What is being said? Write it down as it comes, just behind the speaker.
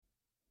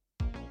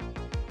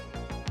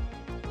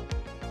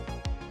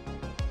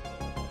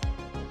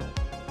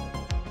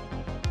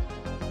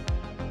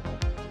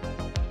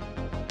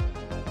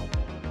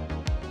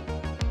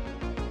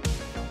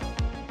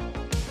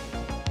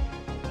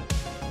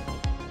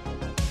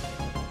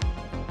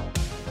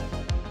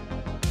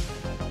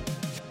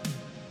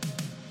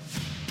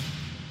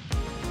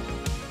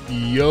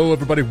Yo,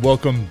 everybody,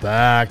 welcome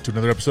back to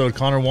another episode of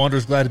Connor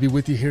Wanders. Glad to be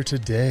with you here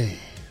today.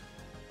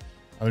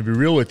 I'm going to be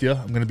real with you.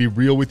 I'm going to be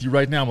real with you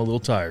right now. I'm a little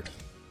tired.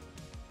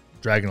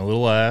 Dragging a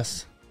little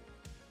ass.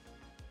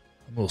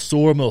 I'm a little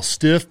sore, I'm a little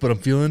stiff, but I'm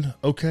feeling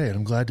okay, and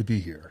I'm glad to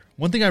be here.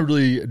 One thing I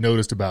really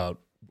noticed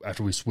about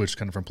after we switched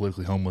kind of from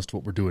Politically Homeless to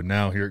what we're doing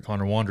now here at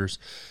Connor Wanders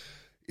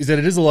is that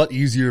it is a lot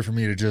easier for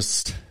me to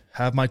just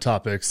have my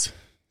topics,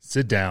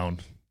 sit down,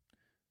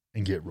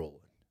 and get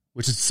rolling,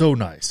 which is so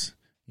nice.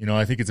 You know,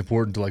 I think it's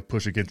important to like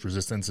push against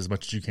resistance as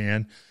much as you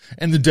can.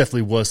 And there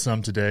definitely was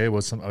some today. I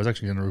was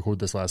actually going to record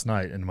this last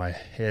night and my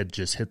head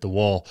just hit the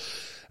wall.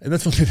 And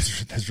that's one thing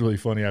that's really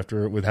funny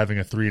with having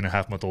a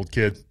 3.5-month-old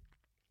kid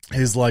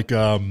is like,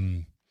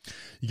 you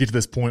get to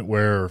this point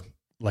where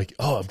like,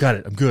 oh, I've got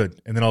it. I'm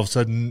good. And then all of a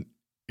sudden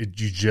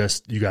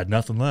you got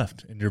nothing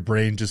left and your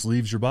brain just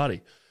leaves your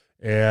body.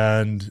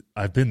 And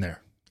I've been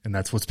there. And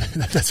that's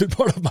been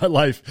part of my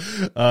life,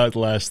 the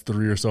last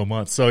 3 or so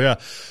months. So yeah.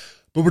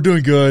 But we're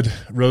doing good.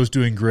 Ro's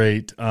doing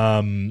great.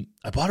 I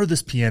bought her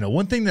this piano.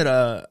 One thing that,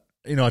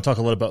 I talk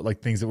a lot about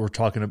like things that we're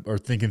talking or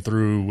thinking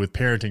through with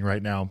parenting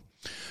right now.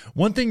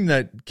 One thing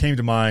that came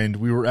to mind,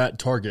 we were at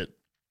Target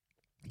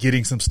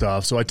getting some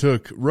stuff. So I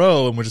took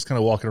Ro and we're just kind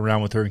of walking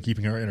around with her and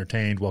keeping her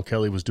entertained while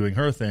Kelly was doing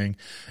her thing.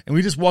 And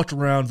we just walked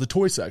around the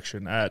toy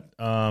section at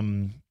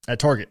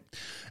Target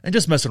and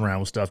just messing around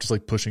with stuff, just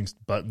like pushing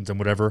buttons and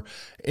whatever.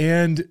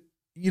 And,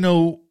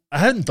 I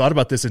hadn't thought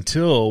about this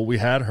until we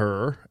had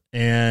her.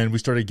 And we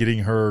started getting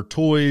her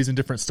toys and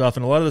different stuff.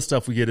 And a lot of the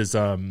stuff we get is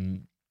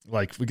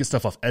like we get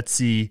stuff off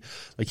Etsy,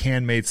 like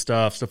handmade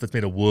stuff that's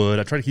made of wood.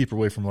 I try to keep her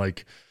away from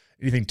like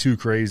anything too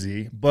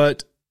crazy.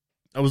 But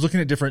I was looking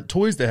at different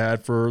toys they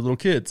had for little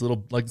kids,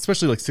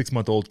 especially like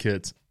 6-month-old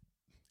kids.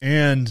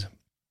 And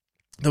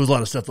there was a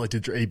lot of stuff that like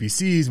did your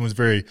ABCs and was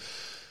very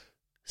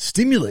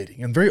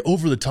stimulating and very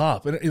over the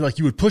top. And like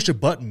you would push a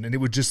button and it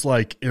would just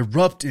like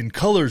erupt in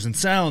colors and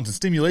sounds and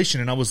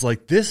stimulation. And I was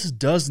like, this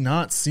does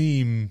not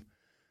seem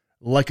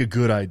like a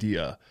good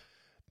idea.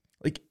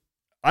 Like,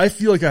 I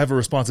feel like I have a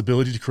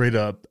responsibility to create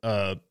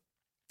a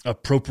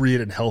appropriate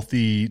and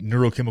healthy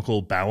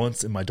neurochemical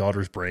balance in my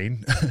daughter's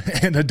brain.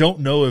 And I don't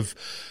know if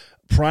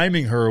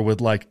priming her with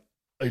like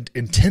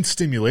intense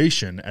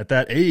stimulation at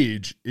that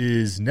age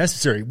is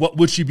necessary. What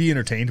would she be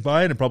entertained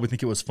by it and probably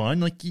think it was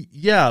fun? Like,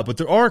 yeah, but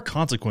there are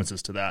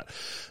consequences to that.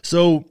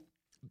 So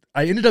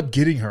I ended up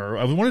getting her,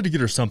 I wanted to get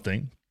her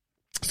something.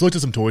 So I looked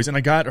at some toys and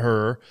I got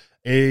her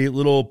a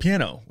little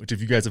piano, which if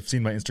you guys have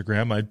seen my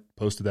Instagram, I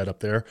posted that up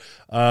there.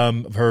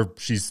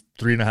 She's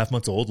 3.5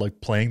 months old,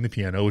 like playing the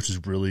piano, which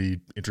is really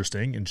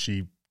interesting. And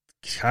she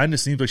kind of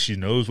seems like she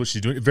knows what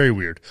she's doing. Very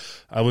weird.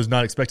 I was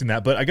not expecting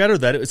that, but I got her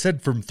that. It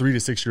said from 3 to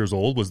 6 years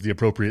old was the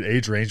appropriate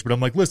age range. But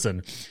I'm like,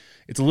 listen,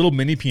 it's a little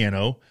mini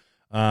piano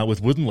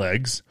with wooden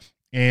legs.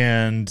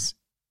 And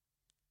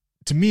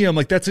to me, I'm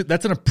like, that's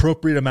an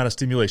appropriate amount of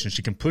stimulation.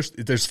 She can push,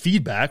 there's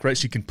feedback, right?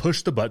 She can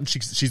push the button.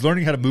 She's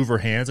learning how to move her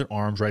hands and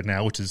arms right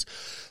now, which is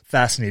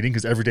fascinating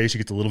because every day she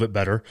gets a little bit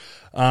better.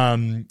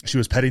 She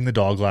was petting the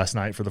dog last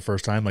night for the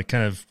first time, like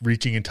kind of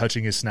reaching and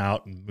touching his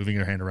snout and moving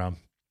her hand around.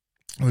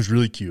 It was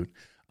really cute.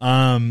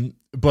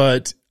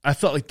 But I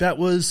felt like that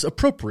was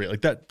appropriate.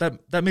 Like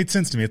that made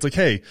sense to me. It's like,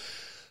 hey,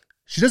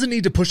 she doesn't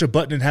need to push a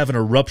button and have an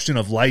eruption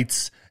of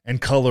lights and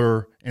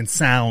color and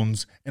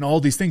sounds and all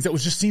these things. That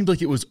just seemed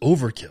like it was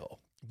overkill.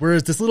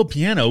 Whereas this little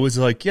piano is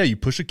like, yeah, you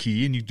push a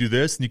key and you do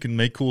this and you can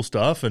make cool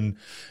stuff and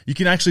you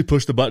can actually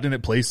push the button and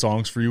it plays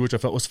songs for you, which I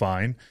felt was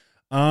fine.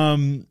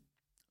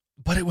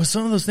 But it was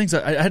some of those things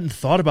I hadn't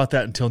thought about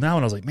that until now.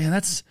 And I was like, man,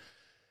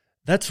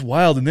 that's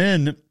wild. And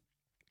then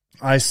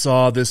I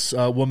saw this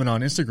woman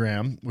on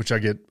Instagram, which I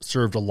get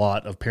served a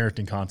lot of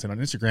parenting content on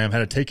Instagram,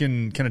 had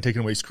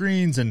taken away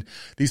screens and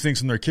these things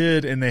from their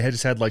kid, and they had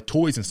just had like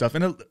toys and stuff.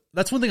 And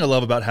that's one thing I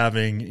love about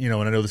having, and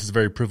I know this is a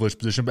very privileged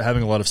position, but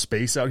having a lot of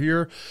space out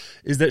here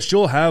is that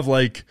she'll have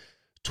like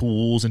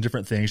tools and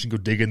different things. She can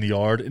go dig in the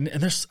yard.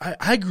 And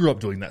I grew up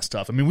doing that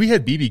stuff. I mean, we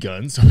had BB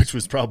guns, which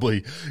was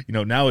probably,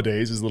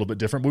 nowadays is a little bit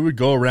different. We would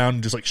go around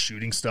and just like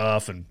shooting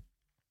stuff and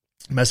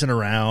messing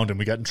around, and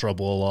we got in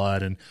trouble a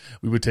lot, and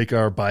we would take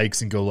our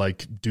bikes and go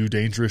like do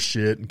dangerous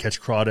shit and catch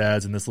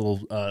crawdads in this little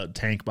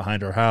tank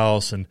behind our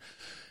house and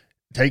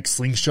take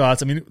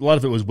slingshots. I mean, a lot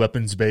of it was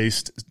weapons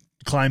based.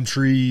 Climb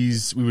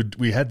trees.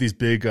 We had these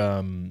big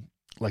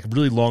like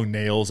really long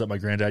nails that my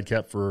granddad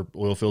kept for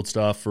oil field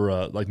stuff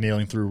for like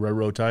nailing through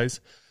railroad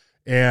ties,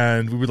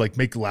 and we would like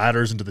make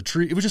ladders into the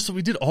tree. It was just,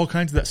 we did all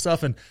kinds of that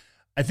stuff, and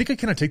I think I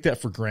kind of take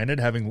that for granted,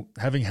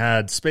 having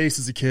had space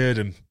as a kid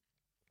and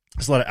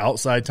there's a lot of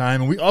outside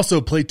time. And we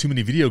also played too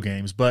many video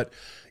games. But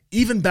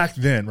even back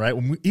then, right,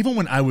 even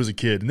when I was a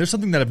kid, and there's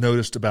something that I've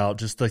noticed about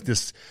just like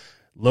this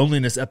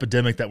loneliness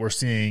epidemic that we're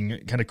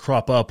seeing kind of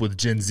crop up with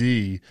Gen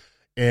Z,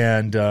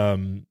 and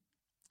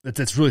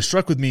that's really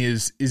struck with me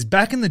is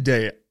back in the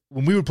day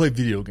when we would play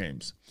video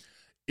games,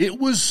 it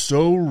was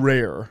so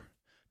rare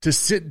to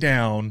sit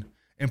down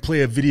and play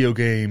a video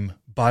game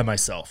by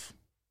myself,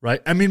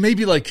 right? I mean,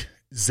 maybe like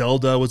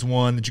Zelda was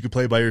one that you could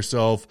play by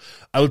yourself.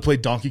 I would play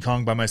Donkey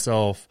Kong by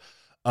myself.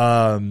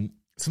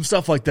 some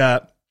stuff like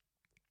that.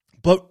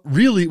 But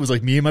really, it was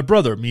like me and my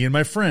brother, me and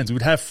my friends. We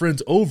would have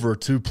friends over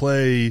to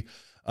play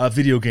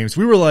video games.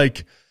 We were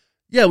like,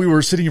 yeah, we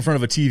were sitting in front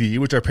of a TV,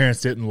 which our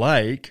parents didn't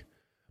like.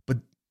 But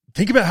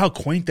think about how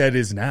quaint that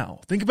is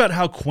now. Think about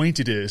how quaint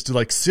it is to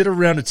like sit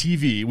around a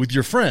TV with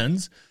your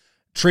friends,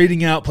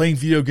 trading out, playing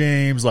video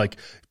games, like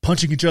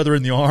punching each other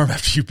in the arm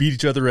after you beat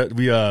each other.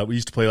 We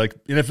used to play like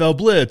NFL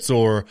Blitz,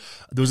 or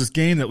there was this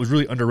game that was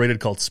really underrated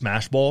called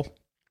Smash Ball.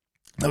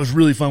 That was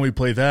really fun. We'd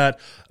play that.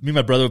 Me and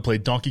my brother would play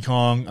Donkey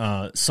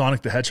Kong,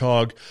 Sonic the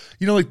Hedgehog.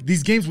 You know, like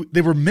these games,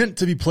 they were meant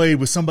to be played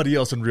with somebody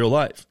else in real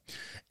life.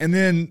 And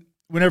then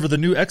whenever the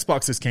new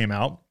Xboxes came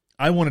out,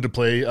 I wanted to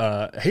play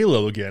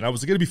Halo again. I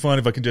was like, it'd be fun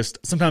if I can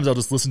sometimes I'll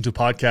just listen to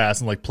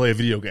podcasts and like play a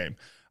video game.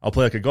 I'll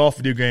play like a golf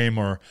video game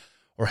or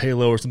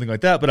Halo or something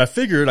like that. But I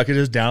figured I could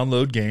just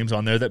download games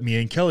on there that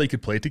me and Kelly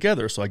could play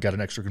together. So I got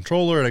an extra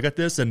controller and I got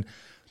this. And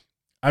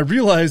I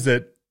realized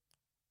that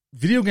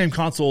video game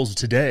consoles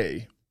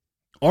today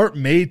aren't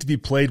made to be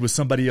played with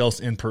somebody else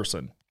in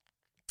person.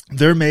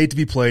 They're made to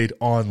be played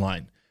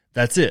online.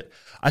 That's it.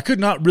 I could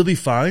not really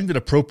find an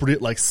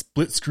appropriate like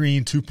split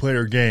screen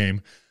 2-player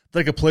game that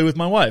I could play with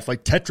my wife.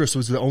 Like Tetris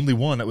was the only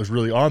one that was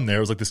really on there. It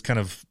was like this kind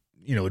of,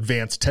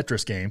 advanced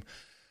Tetris game.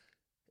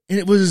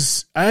 And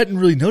I hadn't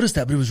really noticed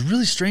that, but it was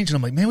really strange. And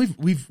I'm like, man,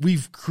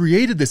 we've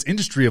created this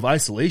industry of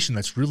isolation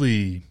that's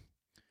really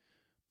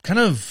kind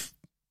of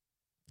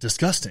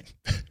disgusting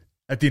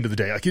at the end of the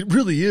day. Like it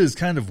really is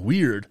kind of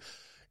weird.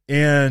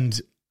 And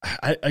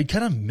I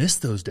kind of miss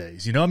those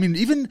days, I mean,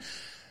 even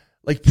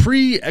like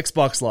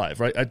pre-Xbox Live,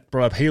 right? I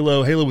brought up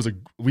Halo. Halo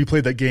we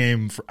played that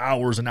game for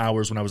hours and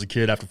hours when I was a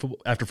kid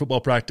after football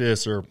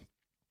practice or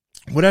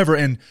whatever.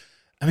 And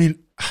I mean,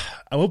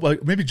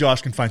 maybe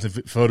Josh can find some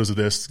photos of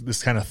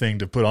this kind of thing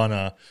to put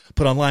online.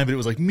 But it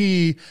was like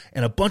me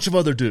and a bunch of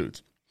other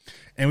dudes,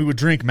 and we would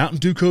drink Mountain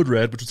Dew Code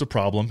Red, which was a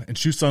problem, and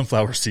chew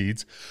sunflower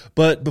seeds.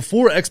 But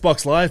before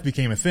Xbox Live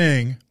became a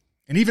thing,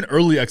 and even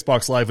early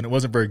Xbox Live when it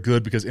wasn't very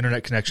good because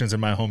internet connections in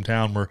my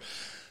hometown were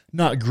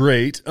not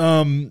great,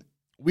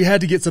 we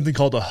had to get something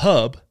called a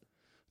hub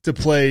to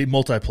play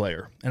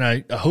multiplayer. And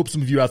I hope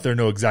some of you out there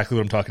know exactly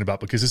what I'm talking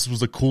about because this was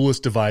the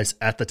coolest device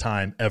at the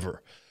time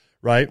ever,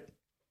 right?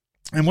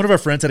 And one of our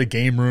friends had a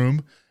game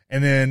room,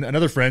 and then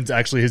another friend,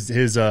 actually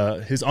his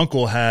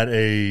uncle had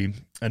an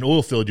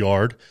oil field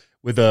yard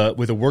with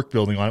a work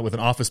building on it, with an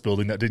office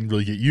building that didn't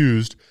really get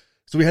used.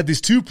 So we had these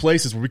two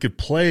places where we could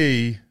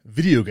play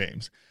video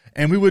games.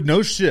 And we would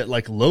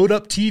like load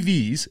up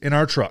TVs in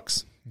our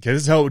trucks. Okay,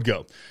 this is how it would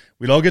go.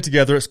 We'd all get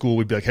together at school.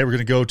 We'd be like, hey, we're going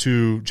to go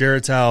to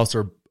Jared's house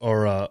or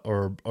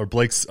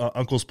Blake's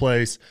uncle's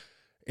place,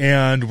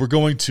 and we're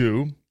going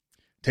to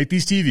take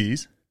these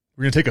TVs.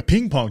 We're going to take a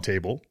ping pong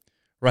table,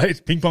 right?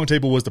 Ping pong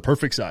table was the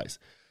perfect size.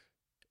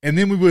 And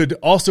then we would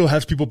also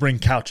have people bring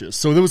couches.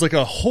 So there was like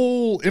a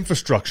whole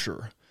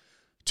infrastructure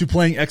to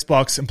playing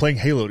Xbox and playing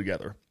Halo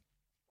together.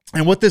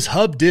 And what this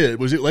hub did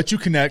was it let you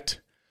connect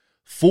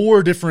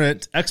 4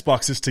 different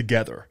Xboxes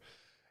together.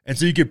 And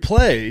so you could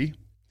play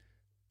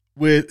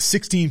with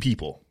 16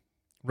 people,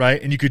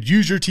 right? And you could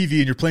use your TV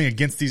and you're playing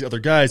against these other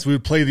guys. We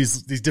would play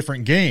these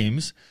different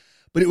games,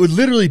 but it would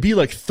literally be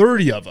like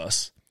 30 of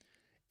us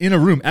in a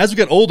room. As we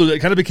got older, it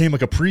kind of became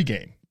like a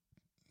pregame.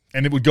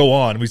 And it would go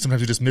on. We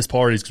sometimes would just miss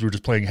parties because we were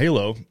just playing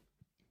Halo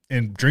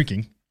and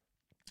drinking.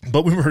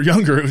 But when we were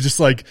younger, it was just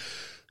like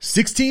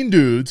 16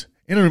 dudes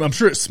in a room. I'm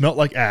sure it smelled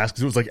like ass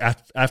because it was like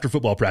after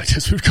football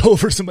practice. We'd go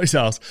over to somebody's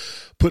house,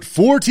 put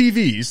 4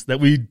 TVs that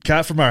we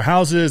got from our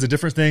houses and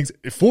different things,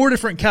 4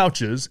 different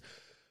couches,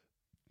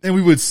 and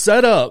we would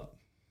set up.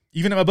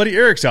 Even at my buddy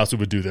Eric's house, we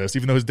would do this,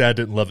 even though his dad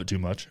didn't love it too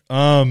much.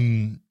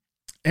 And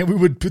we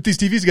would put these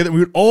TVs together, and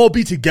we would all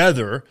be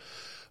together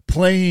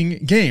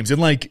playing games.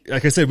 And like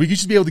I said, we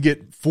used to be able to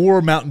get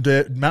 4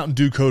 Mountain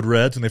Dew Code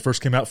Reds when they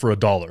first came out for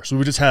 $1. So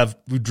we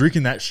were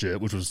drinking that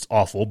shit, which was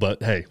awful,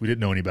 but hey, we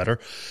didn't know any better.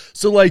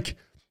 So like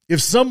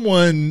if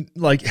someone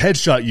like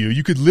headshot you,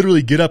 you could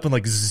literally get up and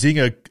like zing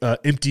a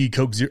empty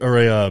Coke or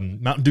a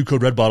Mountain Dew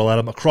Code Red bottle at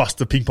them across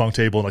the ping pong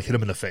table and like hit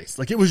them in the face.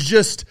 Like it was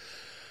just,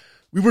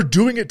 we were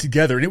doing it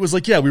together, and it was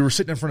like, yeah, we were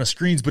sitting in front of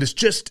screens, but it's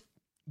just,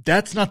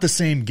 that's not the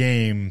same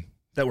game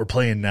that we're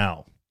playing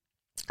now.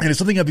 And it's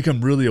something I've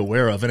become really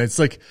aware of. And it's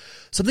like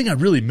something I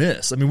really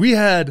miss. I mean, we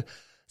had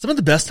some of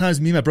the best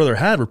times me and my brother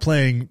had were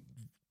playing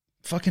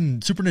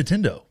fucking Super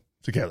Nintendo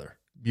together,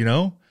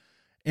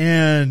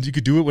 and you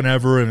could do it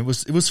whenever. And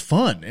it was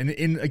fun.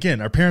 And again,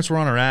 our parents were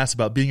on our ass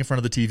about being in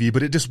front of the TV,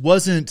 but it just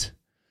wasn't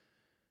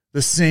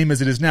the same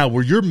as it is now,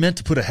 where you're meant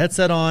to put a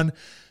headset on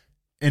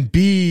and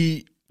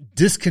be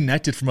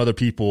disconnected from other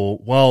people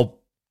while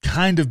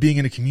kind of being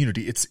in a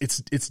community.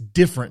 It's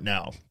different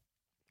now.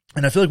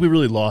 And I feel like we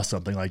really lost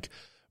something. Like,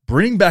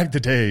 bring back the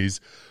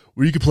days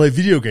where you could play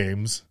video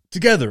games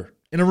together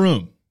in a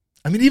room.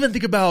 I mean, even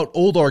think about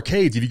old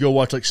arcades. If you go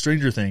watch like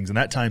Stranger Things in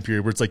that time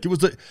period, where it's like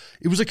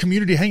it was a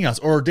community hangouts,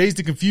 or Dazed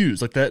and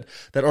Confused, like that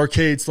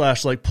arcade /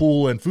 like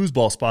pool and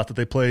foosball spot that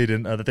they played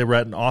in that they were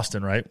at in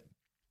Austin, right?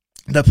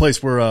 That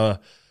place where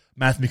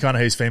Matthew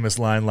McConaughey's famous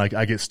line, like,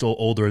 I get still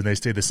older and they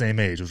stay the same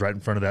age, was right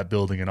in front of that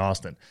building in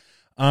Austin.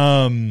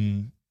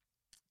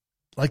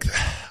 Like,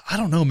 I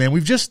don't know, man.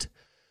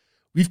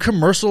 We've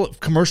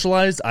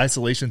commercialized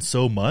isolation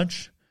so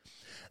much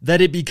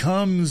that it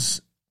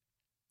becomes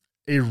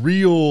a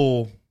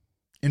real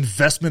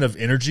investment of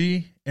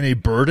energy and a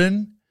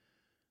burden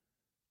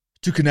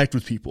to connect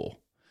with people.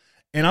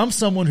 And I'm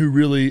someone who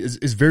really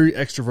is very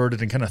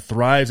extroverted and kind of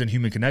thrives in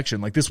human connection.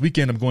 Like this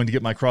weekend, I'm going to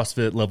get my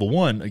CrossFit level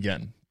 1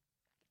 again.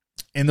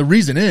 And the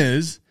reason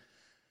is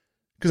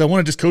because I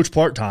want to just coach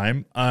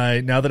part-time.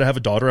 Now that I have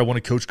a daughter, I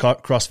want to coach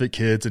CrossFit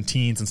kids and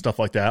teens and stuff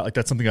like that. Like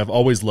that's something I've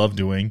always loved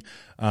doing,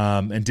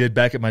 and did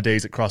back at my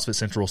days at CrossFit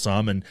Central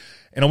some, and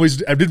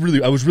always I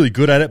was really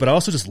good at it, but I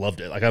also just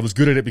loved it. Like I was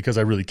good at it because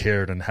I really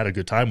cared and had a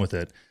good time with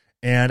it.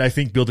 And I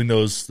think building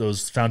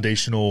those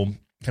foundational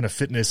kind of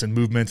fitness and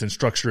movements and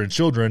structure in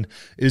children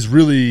is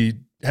really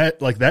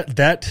like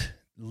that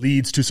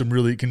leads to can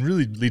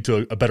really lead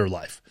to a better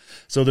life.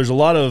 So there's a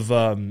lot of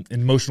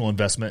emotional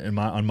investment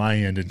on my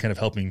end in kind of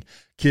helping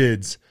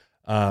kids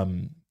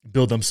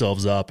build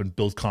themselves up and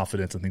build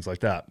confidence and things like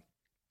that.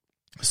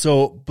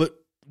 So, but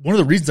one of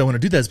the reasons I want to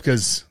do that is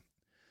because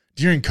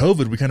during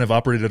COVID, we kind of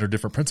operated under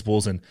different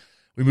principles, and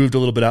we moved a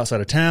little bit outside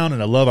of town,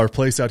 and I love our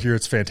place out here.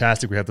 It's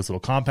fantastic. We have this little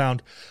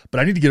compound, but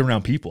I need to get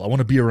around people. I want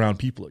to be around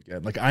people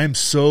again. Like I am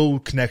so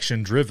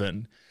connection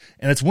driven.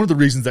 And it's one of the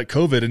reasons that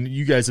COVID, and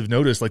you guys have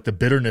noticed like the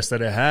bitterness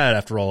that I had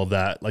after all of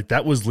that, like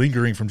that was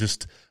lingering from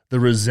just the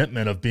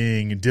resentment of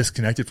being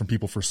disconnected from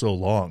people for so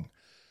long.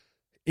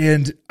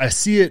 And I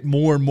see it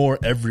more and more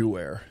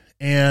everywhere.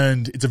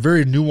 And it's a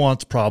very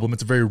nuanced problem.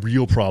 It's a very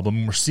real problem.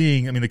 And we're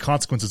seeing, the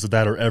consequences of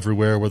that are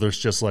everywhere, whether it's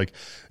just like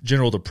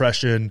general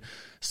depression,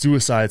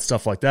 suicide,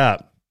 stuff like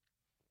that.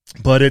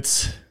 But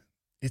it's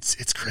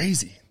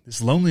crazy.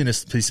 This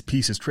loneliness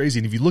piece is crazy.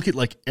 And if you look at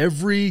like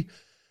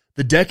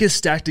the deck is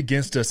stacked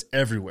against us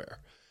everywhere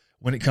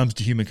when it comes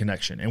to human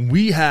connection. And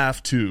we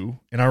have to,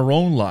 in our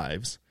own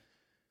lives,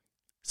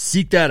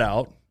 seek that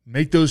out,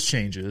 make those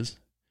changes,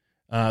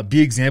 be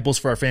examples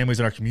for our families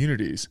and our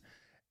communities,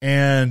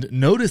 and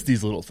notice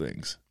these little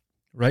things,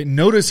 right?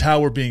 Notice how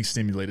we're being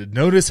stimulated.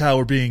 Notice how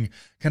we're being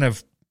kind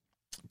of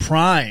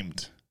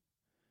primed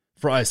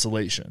for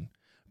isolation,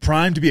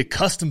 primed to be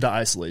accustomed to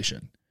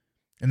isolation.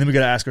 And then we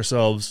got to ask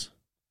ourselves,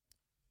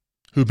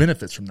 who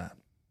benefits from that?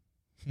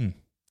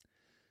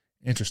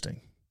 Interesting.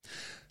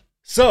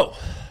 So,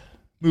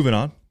 moving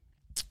on.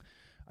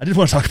 I did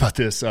want to talk about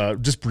this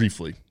just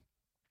briefly.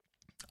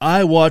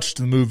 I watched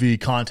the movie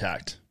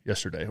Contact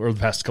yesterday, or the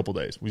past couple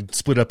days. We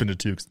split up into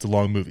two because it's a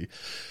long movie.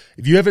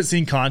 If you haven't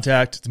seen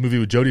Contact, it's a movie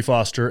with Jodie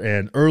Foster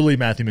and early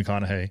Matthew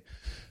McConaughey.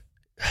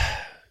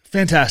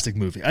 Fantastic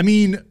movie.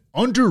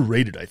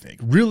 Underrated, I think.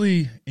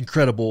 Really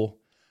incredible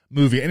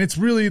movie. And it's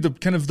really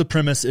the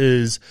premise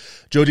is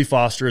Jodie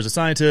Foster is a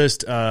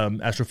scientist,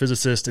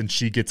 astrophysicist, and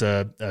she gets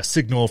a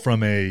signal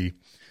from a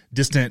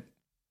distant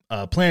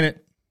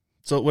planet,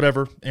 so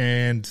whatever,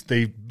 and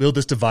they build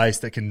this device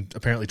that can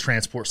apparently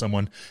transport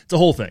someone. It's a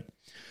whole thing.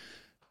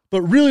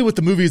 But really what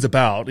the movie is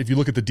about, if you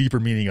look at the deeper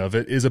meaning of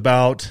it, is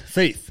about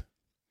faith,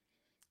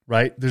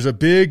 right? There's a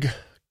big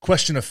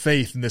question of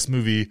faith in this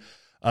movie.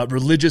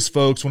 Religious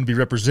folks want to be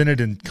represented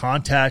in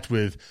contact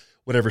with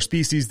whatever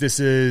species this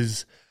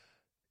is.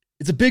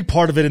 It's a big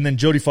part of it, and then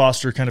Jodie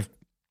Foster kind of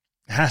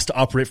has to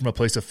operate from a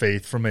place of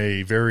faith, from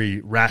a very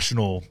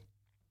rational,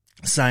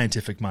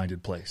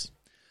 scientific-minded place.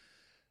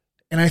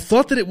 And I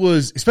thought that it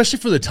was, especially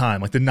for the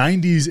time, like the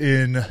 90s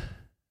in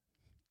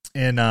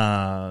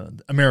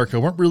America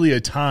weren't really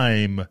a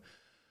time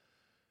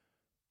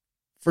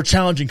for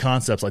challenging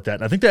concepts like that.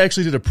 And I think they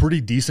actually did a pretty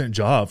decent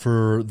job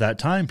for that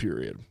time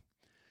period.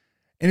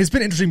 And it's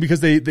been interesting because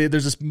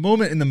there's this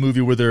moment in the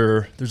movie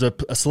where there's a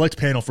select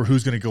panel for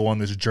who's going to go on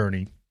this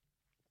journey.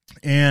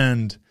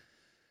 And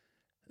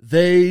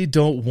they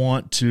don't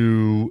want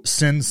to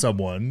send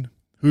someone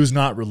who's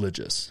not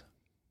religious.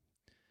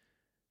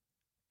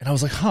 And I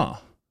was like,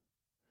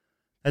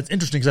 that's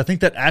interesting, because I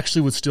think that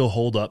actually would still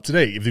hold up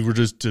today. If we were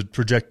just to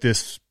project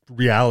this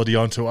reality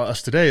onto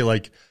us today,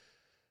 like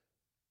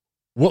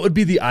what would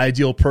be the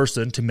ideal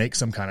person to make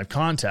some kind of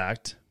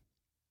contact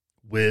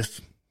with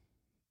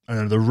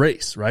another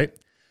race, right?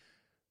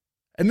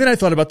 And then I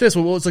thought about this.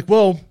 Well, it's like,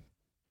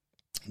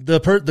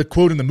 the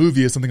quote in the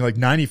movie is something like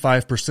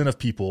 95% of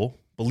people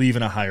believe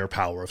in a higher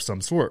power of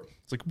some sort.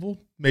 It's like, well,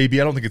 maybe.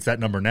 I don't think it's that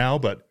number now,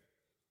 but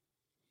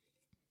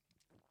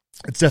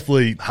it's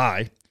definitely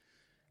high.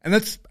 And I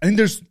think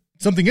there's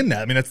something in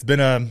that. That's been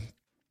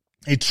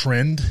a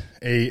trend,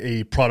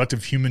 a product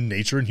of human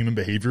nature and human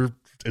behavior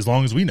as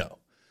long as we know,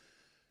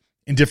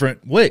 in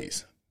different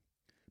ways.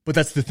 But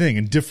that's the thing,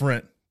 in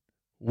different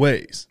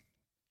ways.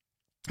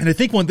 And I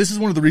think this is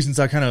one of the reasons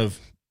I kind of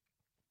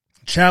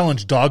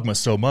challenge dogma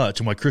so much,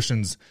 and why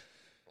Christians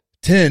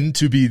tend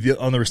to be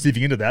on the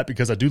receiving end of that,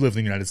 because I do live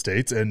in the United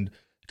States, and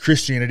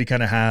Christianity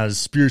kind of has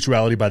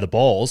spirituality by the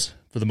balls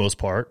for the most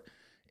part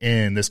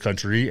in this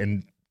country,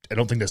 and I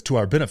don't think that's to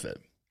our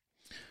benefit.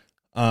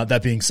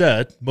 That being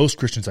said, most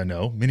Christians I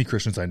know, many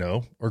Christians I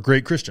know, are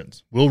great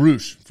Christians. Will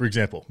Roosh, for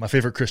example, my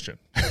favorite Christian.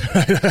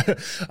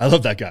 I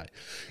love that guy.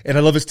 And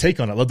I love his take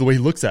on it. I love the way he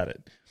looks at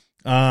it.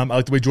 I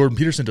like the way Jordan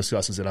Peterson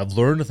discusses it. I've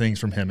learned things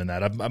from him in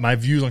that. My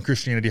views on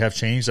Christianity have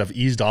changed. I've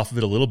eased off of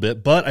it a little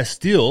bit, but I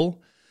still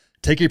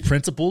take a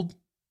principled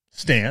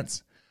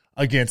stance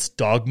against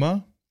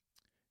dogma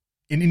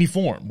in any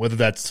form, whether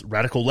that's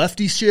radical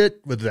lefty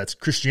shit, whether that's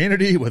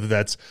Christianity, whether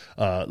that's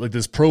like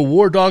this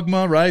pro-war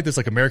dogma, right? This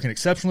like American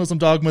exceptionalism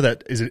dogma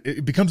that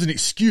it becomes an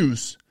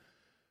excuse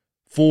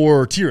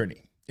for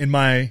tyranny, in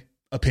my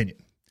opinion.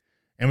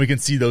 And we can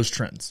see those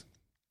trends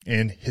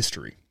in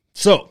history.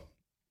 So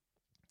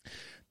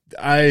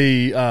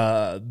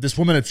this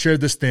woman had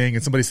shared this thing,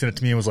 and somebody sent it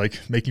to me and was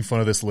like making fun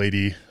of this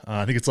lady.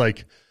 I think it's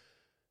like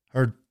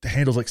her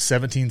handle's like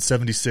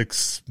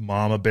 1776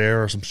 Mama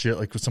Bear or some shit,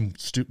 like with some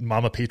stupid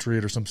Mama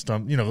Patriot or some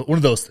stuff, one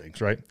of those things,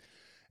 right?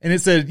 And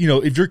it said,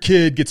 if your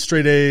kid gets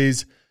straight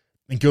A's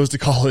and goes to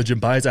college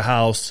and buys a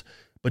house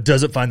but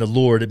doesn't find the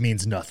Lord, it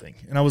means nothing.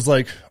 And I was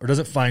like, or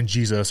doesn't find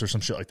Jesus or some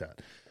shit like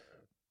that.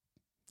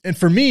 And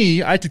for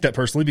me, I took that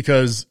personally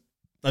because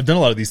I've done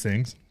a lot of these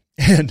things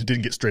and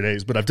didn't get straight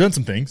A's, but I've done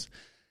some things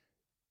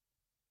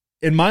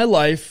in my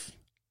life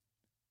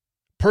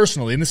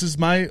personally, and this is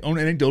my own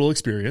anecdotal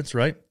experience,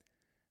 right?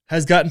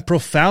 Has gotten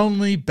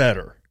profoundly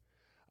better.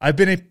 I've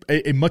been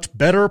a much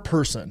better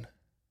person.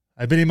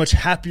 I've been a much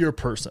happier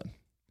person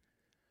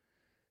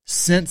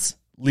since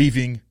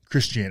leaving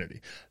Christianity,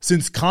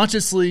 since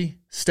consciously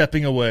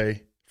stepping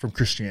away from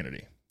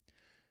Christianity.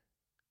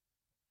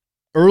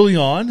 Early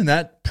on in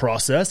that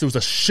process, there was a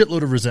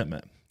shitload of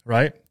resentment,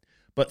 right?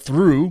 But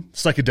through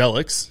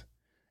psychedelics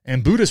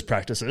and Buddhist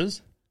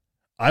practices,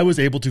 I was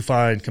able to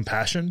find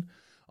compassion,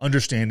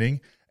 understanding,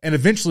 and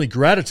eventually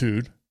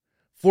gratitude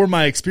for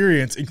my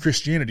experience in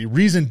Christianity.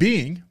 Reason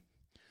being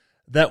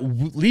that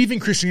leaving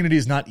Christianity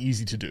is not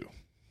easy to do.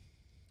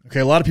 Okay,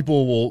 a lot of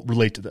people will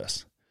relate to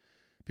this.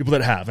 People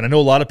that have. And I know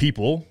a lot of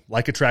people,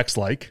 like attracts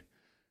like,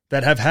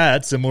 that have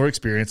had similar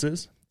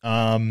experiences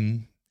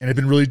and have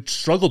been really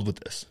struggled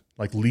with this,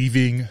 like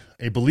leaving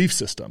a belief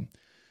system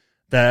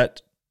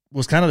that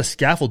was kind of the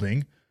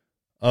scaffolding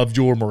of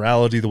your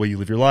morality, the way you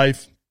live your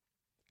life.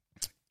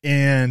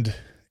 And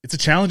it's a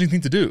challenging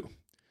thing to do.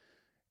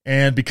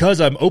 And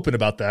because I'm open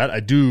about that, I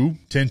do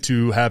tend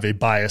to have a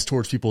bias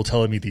towards people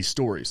telling me these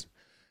stories.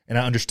 And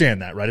I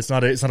understand that, right? It's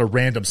not a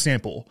random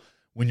sample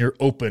when you're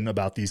open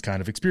about these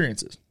kind of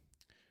experiences.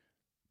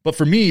 But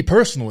for me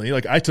personally,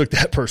 like I took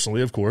that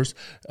personally, of course,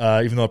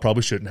 even though I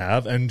probably shouldn't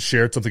have, and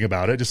shared something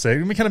about it, just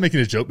saying, kind of making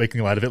a joke,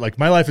 making light of it. Like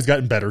my life has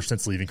gotten better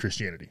since leaving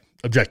Christianity,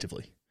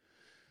 objectively.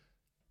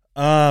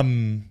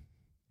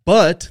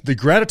 But the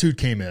gratitude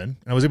came in, and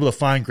I was able to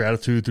find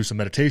gratitude through some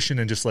meditation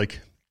and just like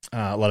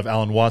a lot of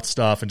Alan Watts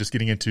stuff, and just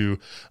getting into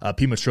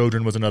Pima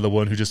Chodron was another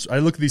one who I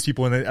look at these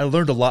people and I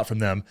learned a lot from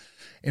them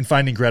in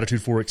finding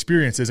gratitude for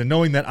experiences and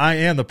knowing that I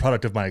am the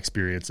product of my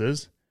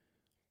experiences.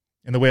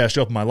 And the way I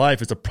show up in my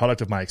life is a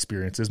product of my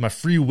experiences. My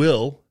free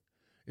will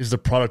is the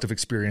product of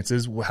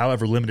experiences,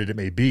 however limited it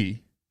may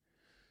be.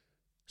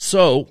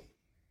 So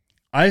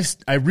I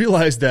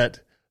realized that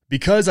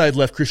because I had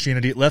left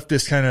Christianity, it left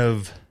this kind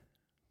of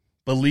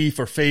belief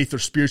or faith or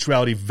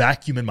spirituality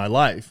vacuum in my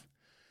life.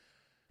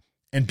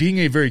 And being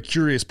a very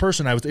curious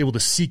person, I was able to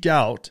seek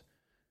out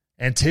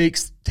and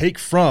take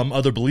from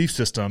other belief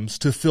systems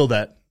to fill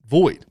that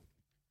void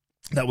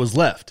that was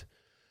left.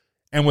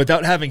 And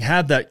without having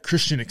had that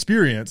Christian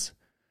experience,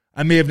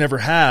 I may have never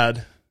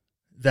had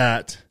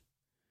that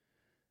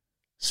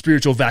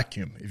spiritual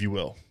vacuum, if you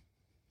will,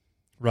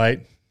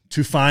 right?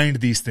 To find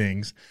these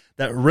things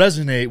that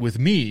resonate with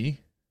me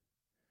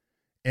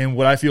in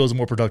what I feel is a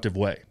more productive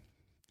way.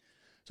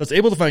 So I was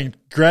able to find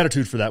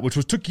gratitude for that,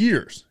 which took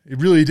years. It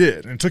really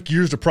did. And it took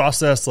years to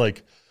process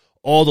like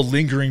all the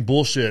lingering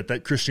bullshit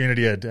that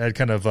Christianity had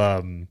kind of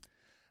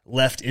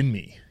left in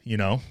me,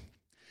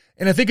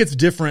 And I think it's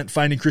different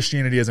finding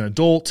Christianity as an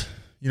adult,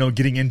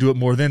 getting into it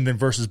more then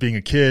versus being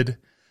a kid.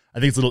 I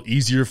think it's a little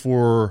easier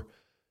for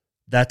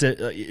that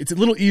it's a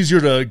little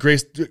easier to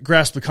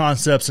grasp the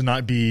concepts and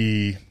not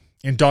be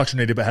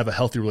indoctrinated, but have a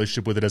healthy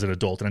relationship with it as an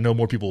adult. And I know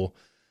more people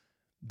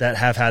that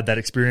have had that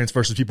experience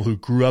versus people who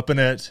grew up in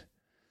it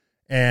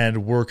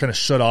and were kind of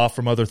shut off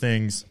from other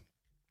things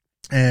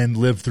and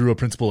lived through a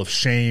principle of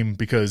shame,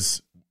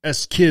 because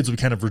as kids, we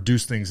kind of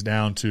reduce things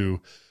down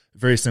to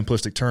very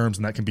simplistic terms,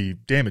 and that can be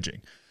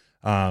damaging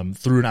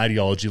through an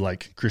ideology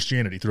like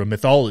Christianity, through a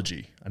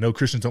mythology. I know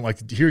Christians don't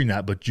like hearing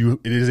that, but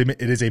it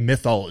is a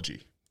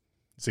mythology.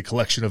 It's a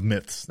collection of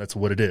myths. That's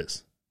what it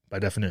is by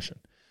definition.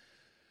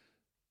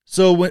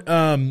 So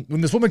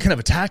when this woman kind of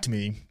attacked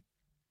me,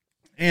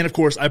 and of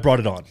course I brought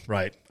it on,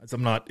 right?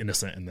 I'm not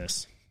innocent in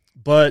this,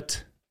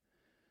 but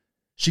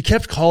she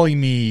kept calling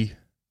me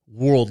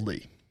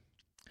worldly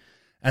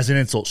as an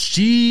insult.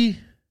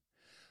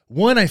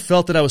 I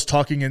felt that I was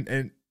talking,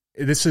 and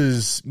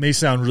this may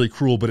sound really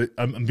cruel, but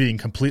I'm being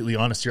completely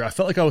honest here. I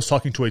felt like I was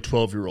talking to a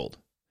 12-year-old.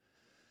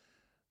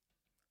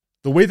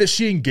 The way that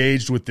she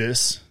engaged with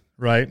this,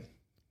 right?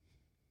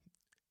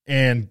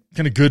 and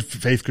kind of good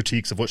faith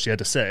critiques of what she had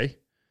to say,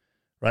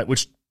 right?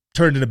 Which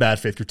turned into bad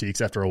faith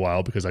critiques after a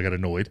while because I got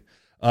annoyed.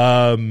 She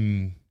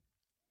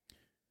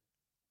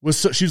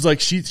was like,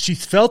 she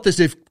felt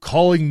as if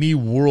calling me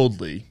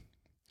worldly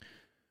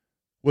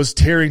was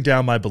tearing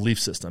down my belief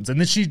systems. And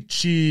then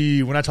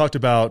she when I talked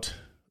about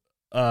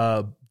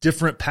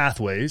different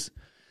pathways,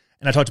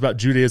 and I talked about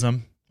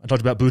Judaism, I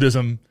talked about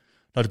Buddhism,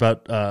 I talked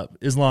about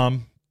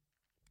Islam,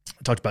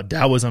 I talked about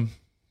Taoism,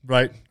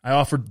 right? I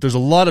offered, there's a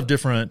lot of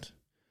different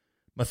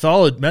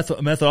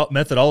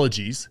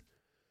methodologies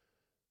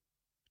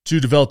to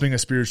developing a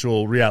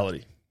spiritual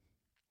reality.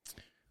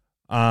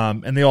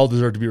 And they all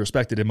deserve to be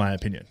respected, in my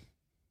opinion,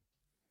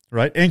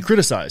 right? And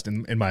criticized,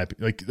 in my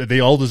opinion. Like,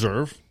 they all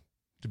deserve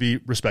to be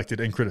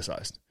respected and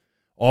criticized.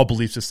 All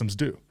belief systems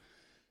do.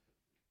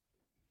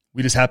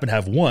 We just happen to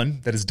have one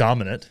that is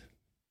dominant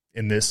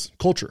in this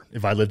culture.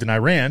 If I lived in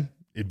Iran,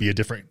 it'd be a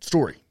different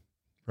story,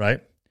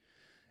 right?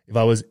 If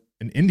I was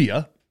in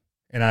India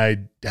and I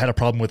had a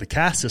problem with a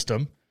caste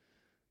system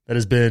that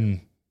has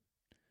been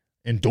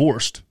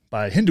endorsed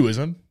by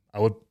Hinduism,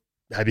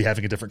 I'd be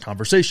having a different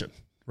conversation,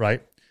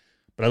 right?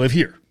 But I live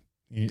here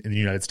in the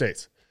United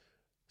States.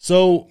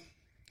 So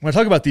when I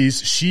talk about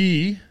these,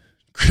 she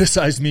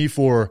criticized me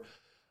for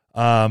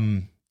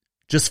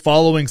just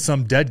following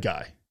some dead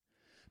guy,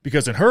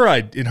 because in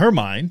her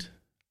mind,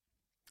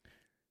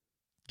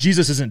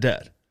 Jesus isn't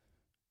dead.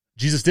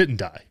 Jesus didn't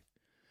die,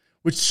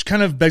 which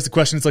kind of begs the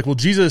question. It's like, well,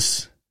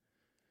 Jesus,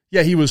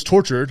 yeah, he was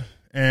tortured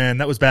and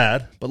that was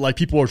bad, but like,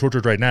 people are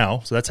tortured right now.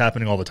 So that's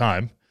happening all the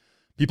time.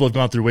 People have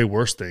gone through way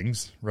worse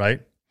things,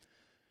 right?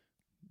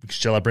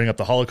 Shall I bring up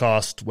the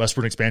Holocaust,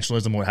 westward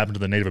expansionism, what happened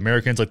to the Native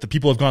Americans? Like, the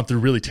people have gone through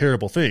really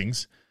terrible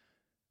things.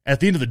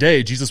 At the end of the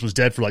day, Jesus was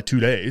dead for like 2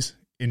 days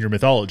in your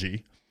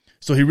mythology.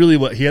 So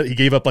he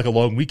gave up like a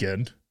long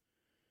weekend,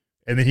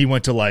 and then he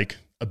went to like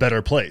a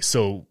better place.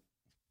 So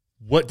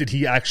what did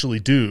he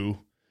actually do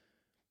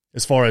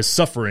as far as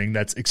suffering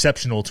that's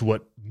exceptional to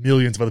what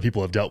millions of other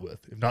people have dealt with,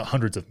 if not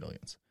hundreds of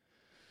millions?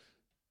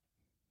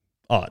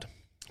 Odd,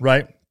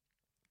 right?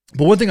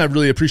 But one thing I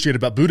really appreciate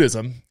about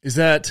Buddhism is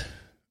that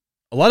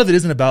a lot of it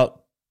isn't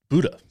about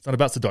Buddha. It's not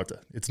about Siddhartha.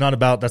 That's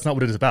not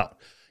what it is about.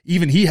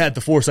 Even he had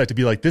the foresight to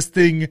be like, this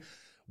thing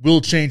will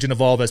change and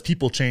evolve as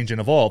people change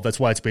and evolve. That's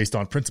why it's based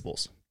on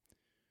principles,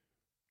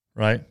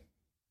 right?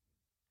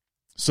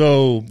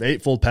 So the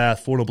Eightfold Path,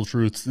 Four Noble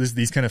Truths,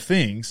 these kind of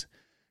things,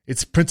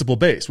 it's principle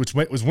based, which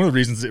was one of the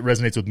reasons it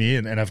resonates with me,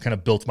 and I've kind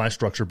of built my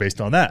structure based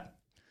on that.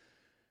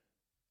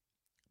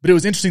 But it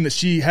was interesting that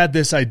she had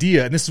this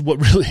idea, and this is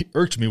what really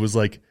irked me, was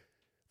like,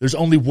 there's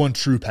only one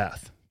true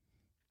path.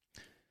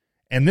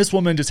 And this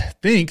woman just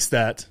thinks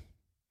that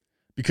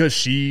because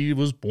she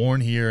was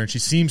born here, and she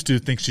seems to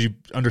think she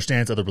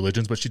understands other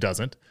religions, but she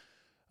doesn't,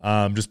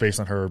 just based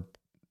on her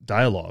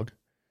dialogue,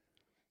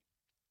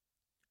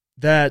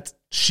 that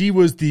she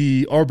was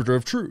the arbiter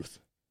of truth,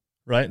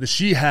 right? That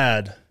she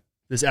had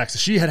this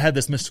access. She had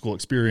this mystical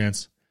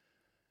experience,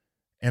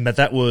 and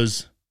that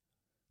was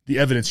the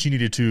evidence she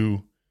needed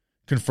to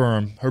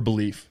confirm her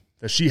belief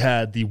that she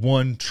had the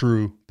one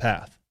true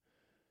path.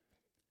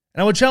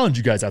 And I would challenge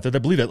you guys out there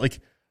that believe that, like,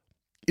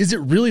 is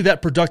it really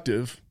that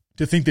productive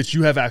to think that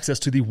you have access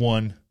to the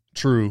one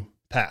true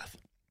path?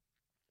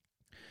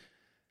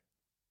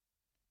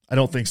 I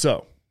don't think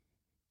so.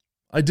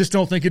 I just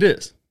don't think it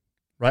is,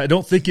 right? I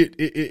don't think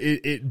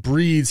it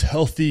breeds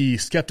healthy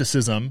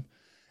skepticism,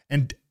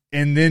 and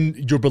then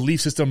your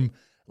belief system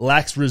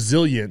lacks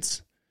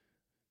resilience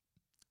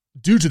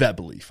due to that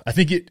belief. I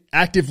think it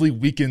actively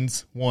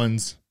weakens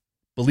one's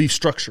belief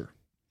structure.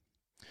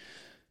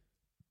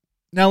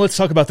 Now let's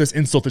talk about this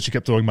insult that she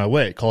kept throwing my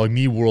way, calling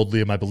me worldly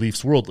and my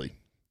beliefs worldly.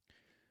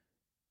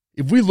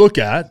 If we look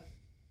at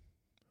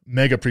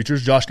mega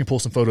preachers, Josh can pull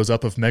some photos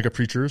up of mega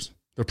preachers,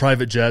 their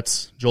private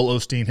jets, Joel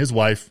Osteen, his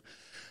wife,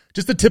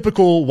 just the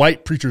typical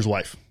white preacher's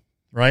wife,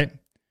 right?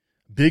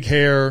 Big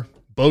hair,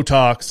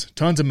 Botox,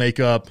 tons of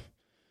makeup,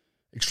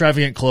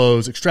 extravagant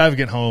clothes,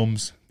 extravagant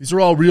homes. These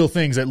are all real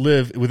things that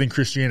live within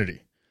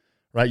Christianity,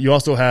 right? You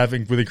also have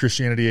within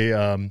Christianity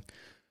a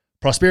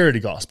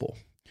prosperity gospel,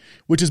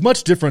 which is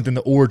much different than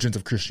the origins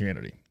of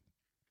Christianity,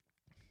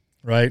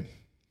 right?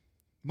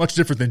 Much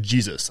different than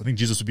Jesus. I think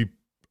Jesus would be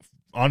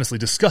honestly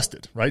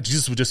disgusted, right?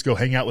 Jesus would just go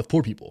hang out with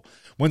poor people.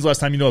 When's the last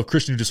time you know of a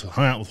Christian who just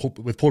hung out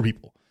with poor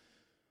people?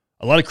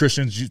 A lot of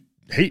Christians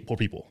hate poor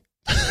people,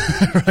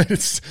 right?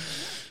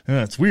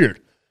 It's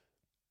weird.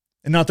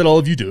 And not that all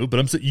of you do, but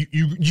I'm saying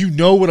you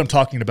know what I'm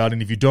talking about,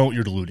 and if you don't,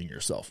 you're deluding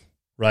yourself,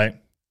 right?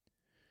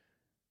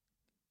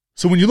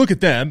 So when you look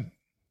at them,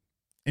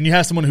 and you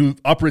have someone who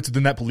operates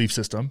within that belief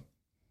system,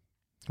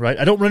 right?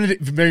 I don't run into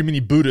very many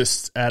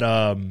Buddhists at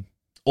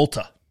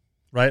Ulta,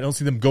 right? I don't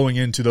see them going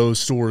into those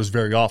stores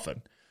very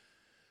often.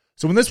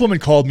 So when this woman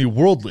called me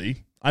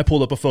worldly, I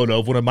pulled up a photo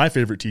of one of my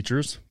favorite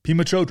teachers,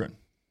 Pema Chodron.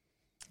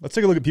 Let's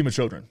take a look at Pema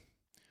Chodron.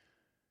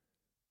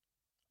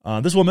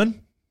 This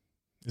woman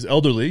is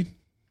elderly.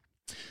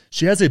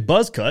 She has a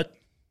buzz cut,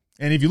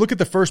 and if you look at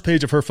the first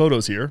page of her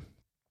photos here,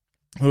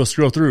 we'll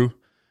scroll through,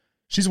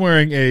 she's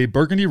wearing a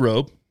burgundy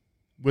robe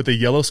with a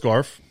yellow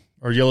scarf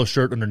or yellow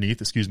shirt underneath,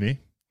 excuse me.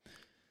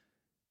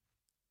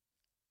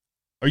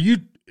 Do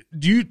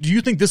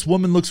you think this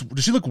woman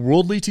does she look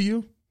worldly to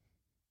you?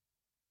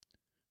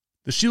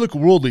 Does she look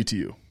worldly to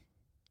you?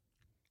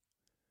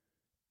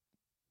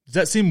 Does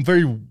that seem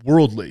very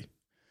worldly?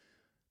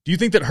 Do you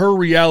think that her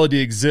reality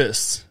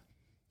exists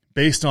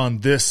based on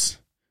this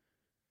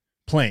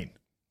plane?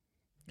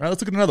 All right,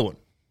 let's look at another one.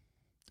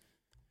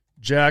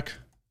 Jack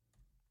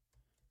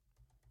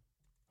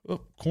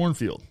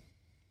Cornfield.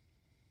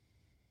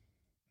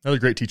 Another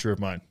great teacher of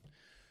mine.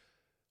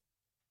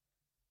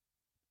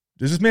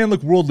 Does this man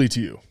look worldly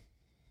to you?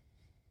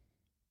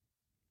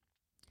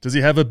 Does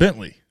he have a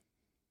Bentley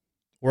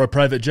or a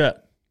private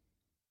jet?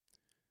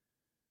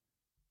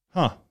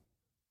 Huh.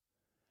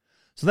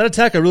 So that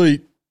attack I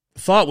really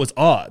thought was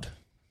odd.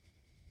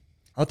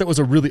 I thought that was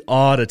a really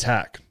odd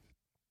attack.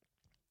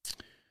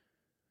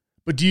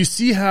 But do you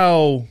see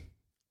how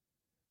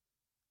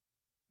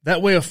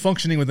that way of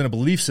functioning within a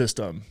belief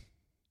system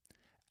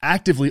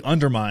actively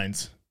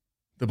undermines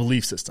the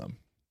belief system?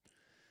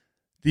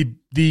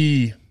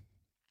 The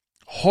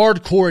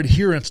hardcore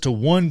adherence to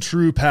one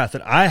true path,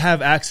 that I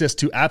have access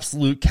to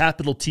absolute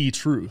capital T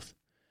truth,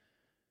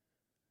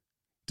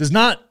 does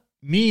not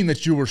mean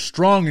that you are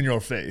strong in your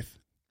faith,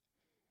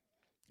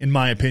 in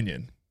my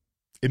opinion.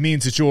 It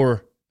means that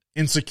you're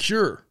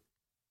insecure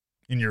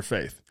in your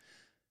faith,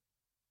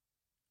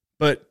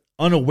 but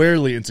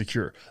unawarely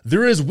insecure.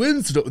 There's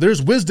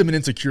wisdom in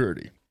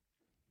insecurity,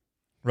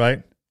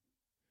 right?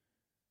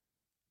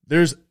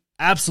 There's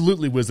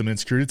absolutely wisdom in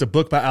insecurity. It's a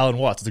book by Alan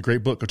Watts. It's a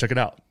great book. Go check it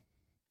out.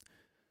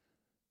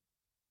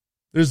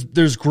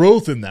 There's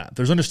growth in that.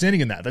 There's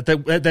understanding in that.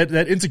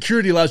 That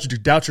insecurity allows you to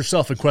doubt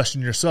yourself and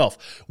question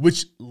yourself,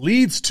 which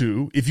leads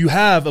to, if you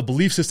have a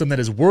belief system that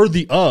is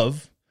worthy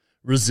of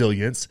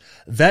resilience,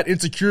 that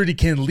insecurity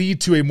can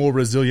lead to a more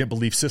resilient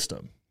belief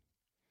system.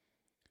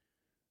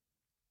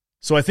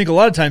 So I think a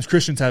lot of times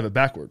Christians have it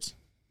backwards.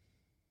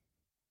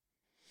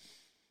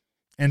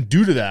 And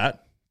due to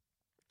that,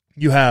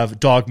 you have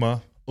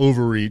dogma,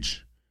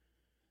 overreach,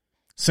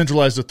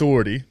 centralized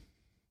authority,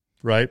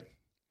 right?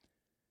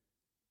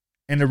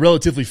 And a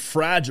relatively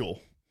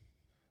fragile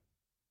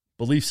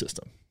belief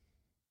system.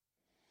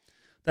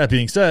 That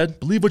being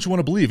said, believe what you want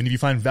to believe. And if you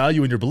find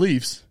value in your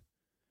beliefs,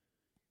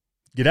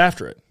 get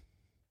after it.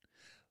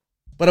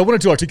 But I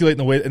wanted to articulate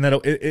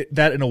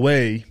that in a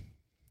way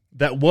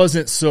that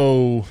wasn't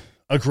so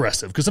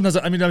aggressive. Because sometimes,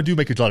 I do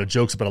make a lot of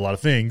jokes about a lot of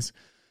things.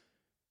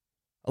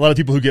 A lot of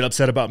people who get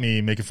upset about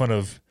me making fun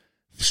of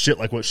shit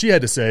like what she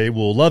had to say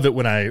will love it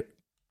when I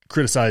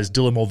criticize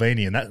Dylan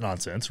Mulvaney and that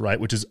nonsense, right?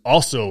 Which is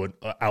also an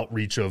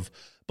outreach of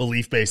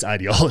belief-based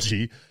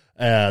ideology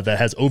that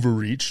has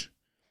overreach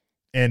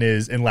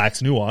and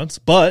lacks nuance.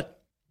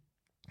 But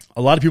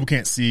a lot of people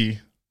can't see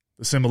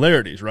the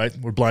similarities, right?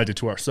 We're blinded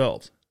to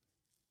ourselves.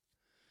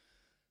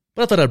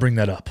 But I thought I'd bring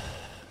that up.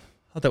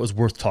 I thought that was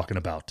worth talking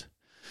about.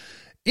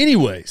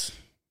 Anyways,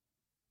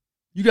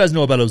 you guys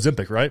know about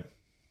Ozempic, right?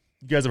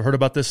 You guys have heard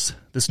about this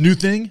new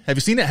thing? Have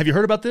you seen it? Have you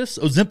heard about this?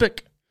 Ozempic,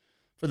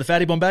 for the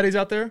fatty bombaddies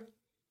out there?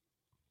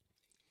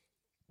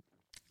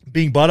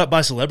 Being bought up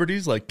by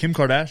celebrities like Kim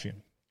Kardashian.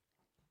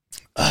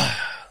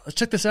 Let's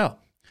check this out.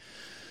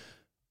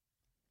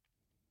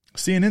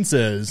 CNN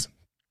says,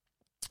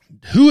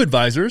 WHO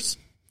advisors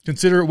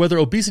consider whether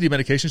obesity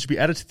medication should be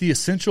added to the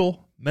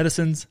essential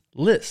medicines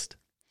list.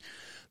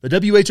 The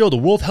WHO, the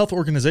World Health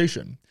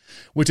Organization,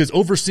 which has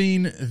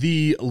overseen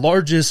the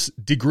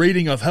largest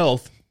degrading of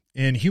health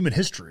in human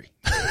history,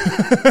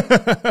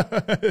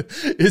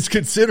 is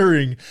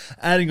considering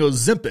adding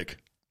Ozempic,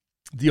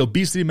 the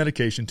obesity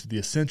medication, to the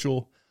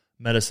essential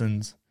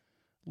medicines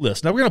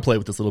list. Now we're going to play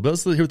with this a little bit.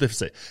 Let's hear what they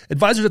say.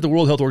 Advisors at the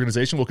World Health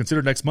Organization will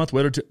consider next month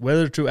whether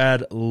to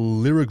add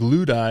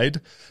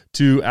liraglutide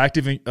to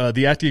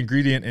the active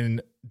ingredient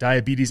in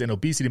diabetes and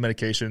obesity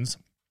medications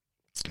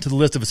to the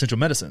list of essential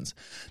medicines.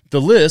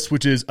 The list,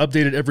 which is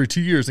updated every 2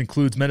 years,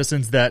 includes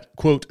medicines that,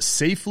 quote,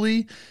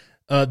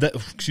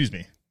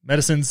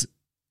 medicines,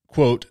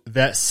 quote,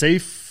 that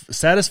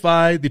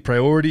satisfy the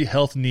priority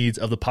health needs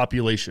of the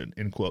population,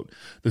 end quote,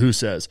 the WHO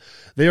says.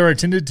 They are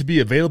intended to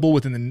be available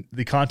within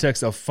the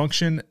context of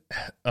function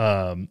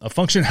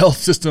health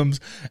systems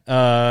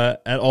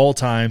at all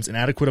times in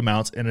adequate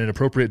amounts and in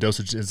appropriate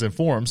dosages and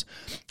forms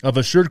of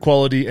assured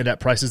quality and at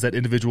prices that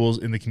individuals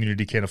in the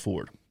community can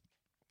afford.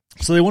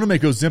 So they want to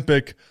make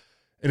Ozempic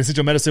an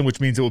essential medicine, which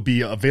means it will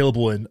be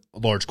available in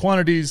large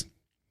quantities,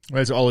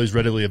 right? It's always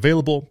readily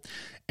available.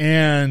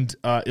 And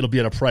it'll be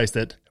at a price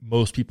that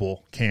most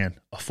people can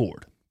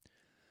afford.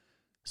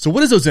 So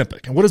what is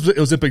Ozempic? And what does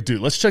Ozempic do?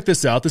 Let's check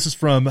this out. This is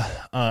from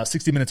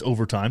 60 Minutes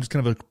Overtime. Just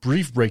kind of a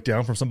brief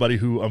breakdown from somebody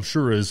who I'm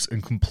sure is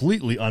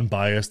completely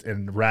unbiased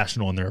and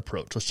rational in their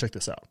approach. Let's check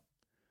this out.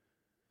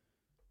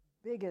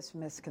 Biggest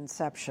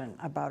misconception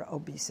about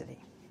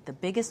obesity. The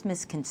biggest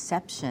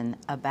misconception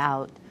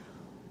about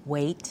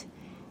weight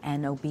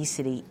and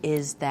obesity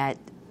is that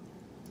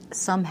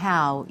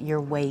somehow your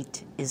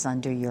weight is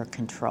under your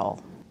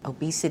control.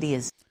 Obesity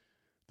is...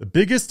 The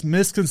biggest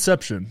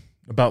misconception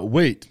about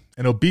weight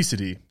and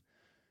obesity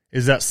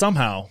is that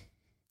somehow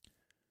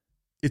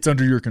it's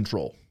under your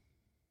control.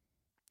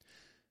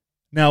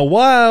 Now,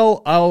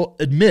 while I'll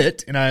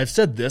admit, and I have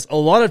said this, a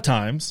lot of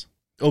times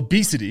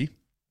obesity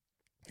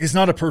is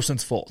not a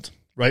person's fault,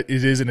 right?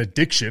 It is an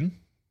addiction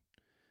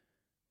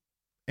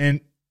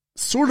and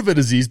sort of a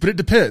disease, but it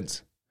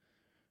depends,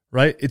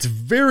 right? It's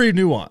very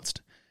nuanced.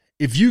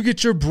 If you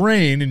get your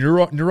brain and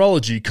your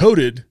neurology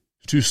coded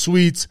to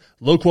sweets,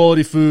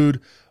 low-quality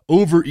food,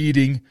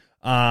 overeating,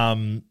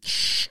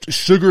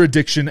 sugar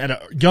addiction at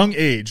a young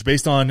age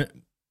based on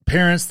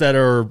parents that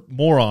are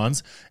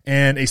morons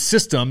and a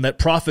system that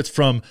profits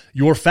from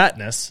your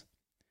fatness,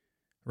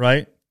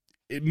 right?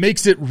 It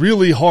makes it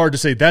really hard to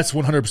say that's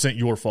 100%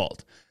 your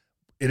fault.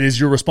 It is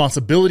your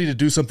responsibility to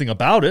do something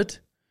about it.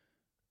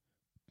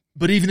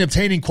 But even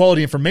obtaining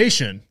quality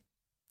information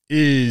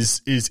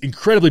is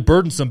incredibly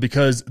burdensome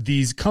because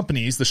these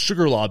companies, the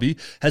sugar lobby,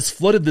 has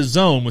flooded the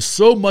zone with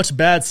so much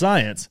bad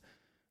science,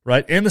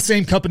 right? And the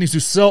same companies who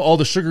sell all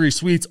the sugary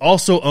sweets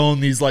also own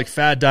these like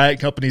fad diet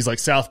companies like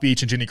South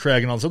Beach and Jenny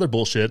Craig and all this other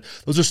bullshit.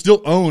 Those are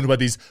still owned by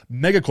these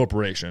mega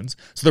corporations.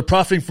 So they're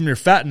profiting from your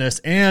fatness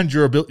and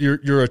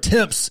your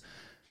attempts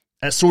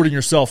at sorting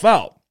yourself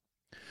out.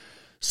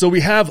 So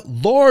we have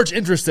large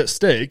interests at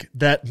stake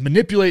that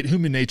manipulate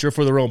human nature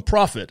for their own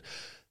profit.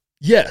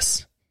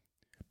 Yes,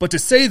 but to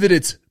say that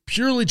it's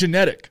purely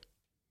genetic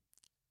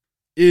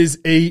is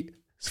a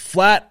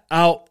flat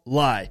out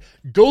lie.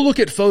 Go look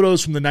at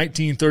photos from the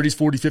 1930s,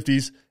 40s,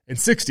 50s, and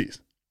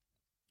 60s,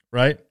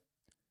 right?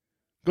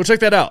 Go check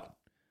that out.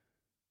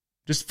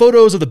 Just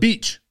photos of the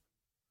beach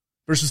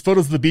versus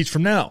photos of the beach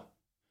from now.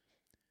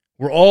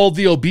 Were all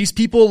the obese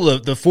people,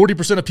 the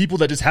 40% of people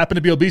that just happen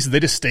to be obese, did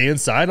they just stay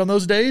inside on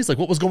those days? Like,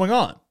 what was going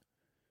on?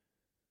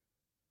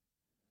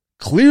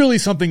 Clearly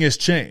something has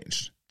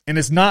changed, and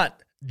it's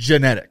not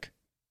genetic.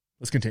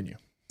 Let's continue.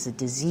 It's a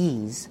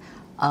disease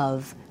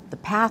of the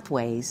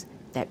pathways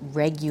that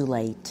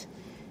regulate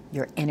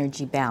your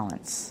energy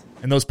balance.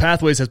 And those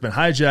pathways has been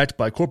hijacked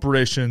by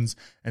corporations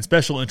and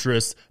special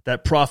interests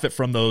that profit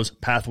from those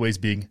pathways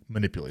being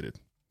manipulated.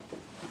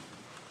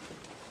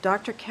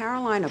 Dr.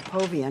 Caroline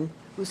Apovian,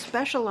 who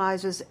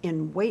specializes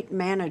in weight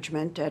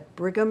management at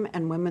Brigham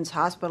and Women's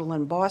Hospital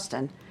in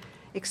Boston,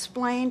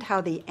 explained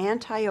how the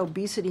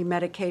anti-obesity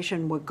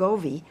medication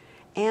Wegovy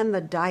and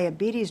the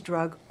diabetes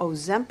drug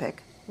Ozempic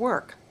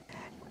work.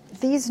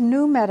 These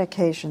new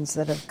medications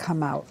that have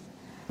come out,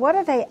 what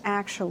do they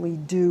actually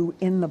do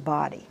in the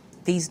body?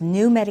 These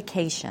new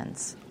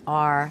medications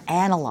are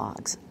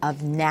analogs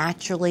of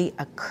naturally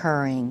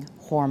occurring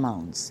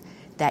hormones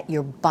that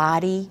your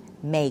body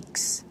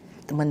makes.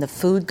 When the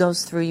food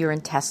goes through your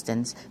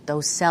intestines,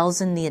 those cells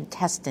in the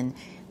intestine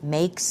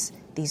makes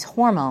these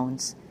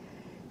hormones,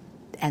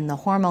 and the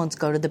hormones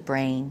go to the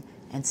brain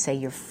and say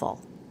you're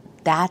full.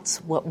 That's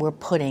what we're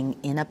putting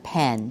in a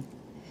pen,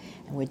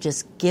 and we're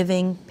just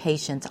giving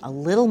patients a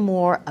little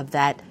more of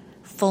that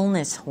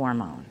fullness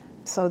hormone.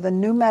 So the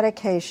new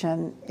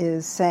medication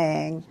is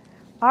saying,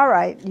 all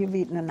right, you've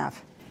eaten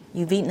enough.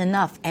 You've eaten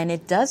enough, and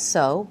it does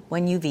so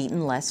when you've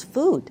eaten less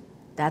food.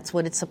 That's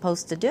what it's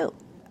supposed to do.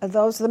 Are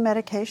those the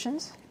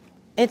medications?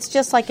 It's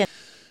just like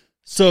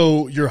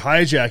So you're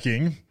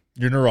hijacking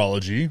your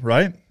neurology,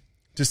 right?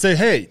 To say,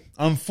 hey,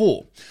 I'm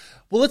full.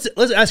 Well, let's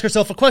ask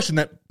ourselves a question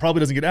that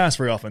probably doesn't get asked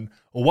very often.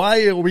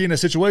 Why are we in a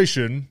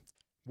situation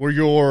where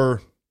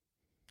your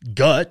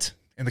gut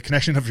and the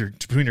connection of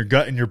between your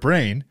gut and your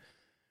brain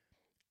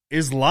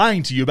is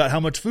lying to you about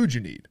how much food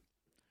you need,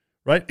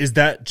 right? Is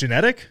that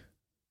genetic?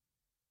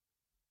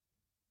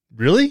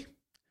 Really?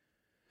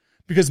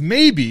 Because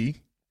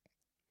maybe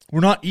we're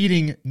not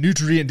eating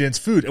nutrient-dense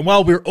food. And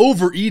while we're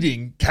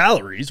overeating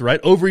calories, right,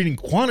 overeating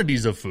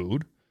quantities of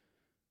food,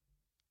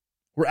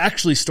 we're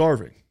actually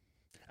starving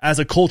as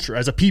a culture,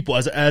 as a people,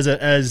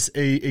 as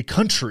a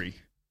country,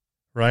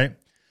 right?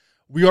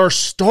 We are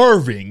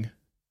starving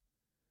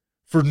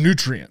for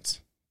nutrients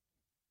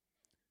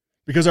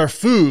because our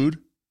food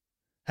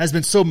has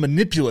been so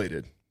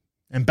manipulated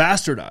and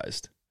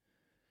bastardized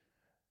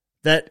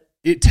that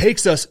it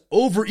takes us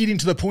overeating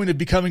to the point of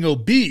becoming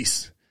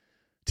obese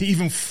to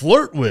even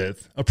flirt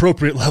with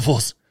appropriate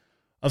levels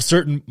of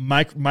certain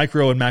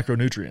micro and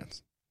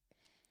macronutrients.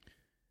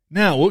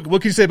 Now, what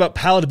can you say about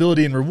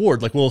palatability and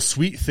reward? Like, well,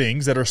 sweet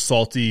things that are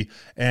salty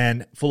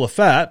and full of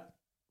fat,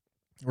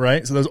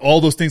 right? So there's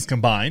all those things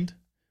combined,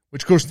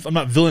 which of course I'm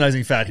not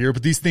villainizing fat here,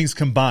 but these things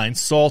combined,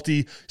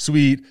 salty,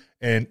 sweet,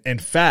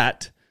 and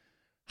fat,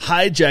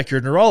 hijack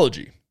your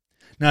neurology.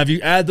 Now, if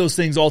you add those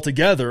things all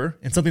together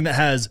in something that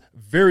has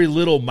very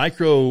little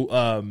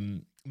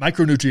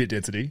micronutrient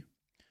density,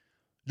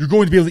 you're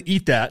going to be able to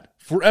eat that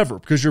forever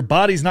because your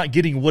body's not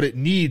getting what it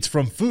needs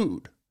from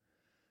food.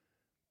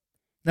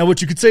 Now,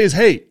 what you could say is,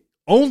 hey,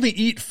 only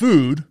eat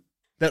food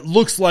that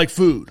looks like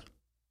food.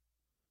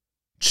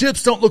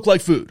 Chips don't look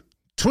like food.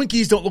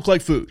 Twinkies don't look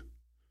like food,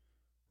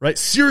 right?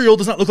 Cereal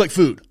does not look like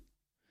food.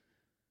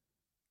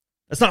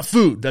 That's not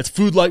food. That's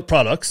food-like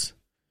products.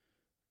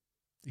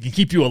 It can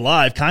keep you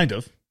alive, kind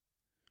of.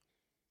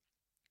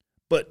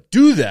 But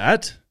do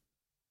that.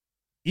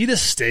 Eat a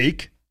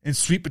steak and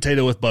sweet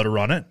potato with butter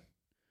on it,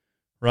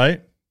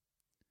 right?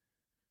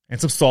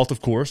 and some salt, of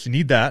course. You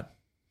need that.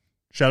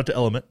 Shout out to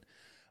Element.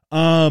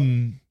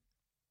 And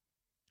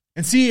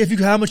see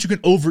how much you can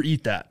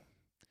overeat that.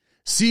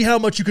 See how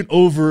much you can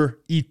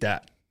overeat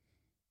that.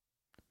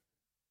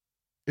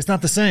 It's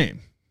not the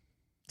same.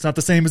 It's not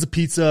the same as a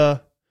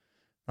pizza.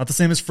 Not the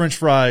same as French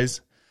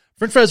fries.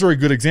 French fries are a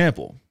good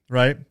example,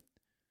 right?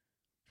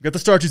 You got the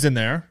starches in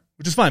there,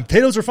 which is fine.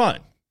 Potatoes are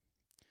fine.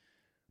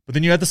 But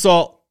then you add the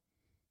salt.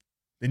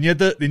 Then you add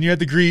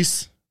the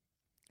grease,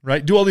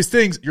 right? Do all these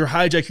things. You're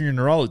hijacking your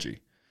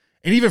neurology.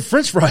 And even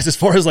French fries, as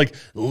far as like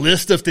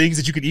list of things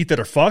that you can eat that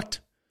are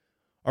fucked,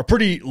 are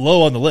pretty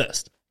low on the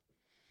list.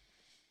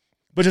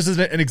 But just as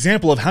an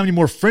example of how many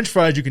more French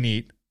fries you can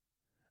eat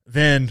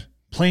than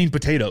plain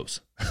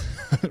potatoes,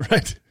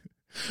 right?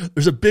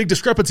 There's a big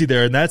discrepancy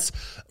there, and that's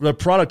the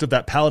product of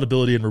that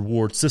palatability and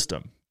reward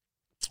system,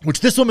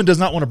 which this woman does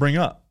not want to bring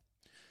up.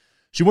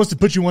 She wants to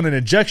put you on an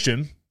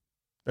injection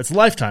that's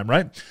lifetime,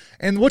 right?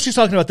 And what she's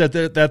talking about,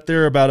 that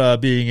they're about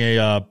being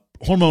a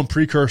hormone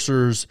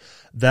precursors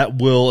that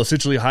will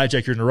essentially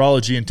hijack your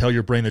neurology and tell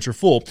your brain that you're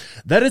full.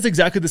 That is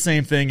exactly the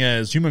same thing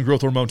as human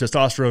growth hormone,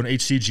 testosterone,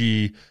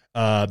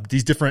 HCG,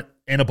 these different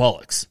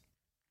anabolics,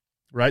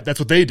 right? That's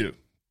what they do.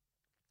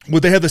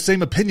 Would they have the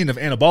same opinion of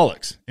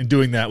anabolics in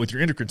doing that with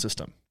your endocrine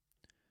system?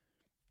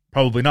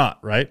 Probably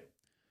not, right?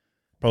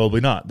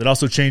 Probably not. That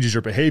also changes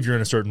your behavior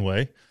in a certain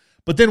way.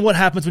 But then what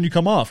happens when you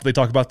come off? Do they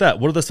talk about that?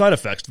 What are the side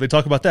effects? Do they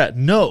talk about that?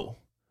 No.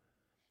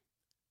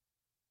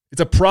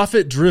 It's a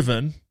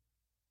profit-driven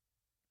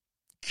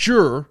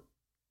cure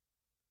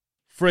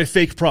for a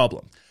fake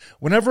problem.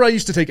 Whenever I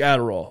used to take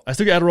Adderall, I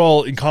took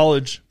Adderall in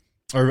college,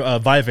 or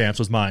Vyvanse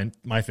was my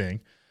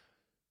thing.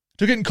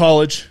 Took it in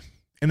college,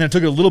 and then I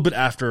took it a little bit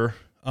after.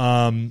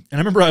 And I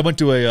remember I went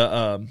to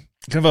a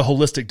kind of a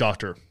holistic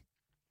doctor,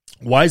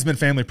 Wiseman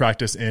Family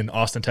Practice in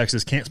Austin,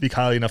 Texas. Can't speak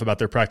highly enough about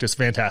their practice.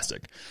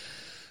 Fantastic.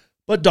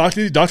 But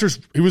doctors,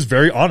 he was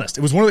very honest.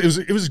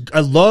 I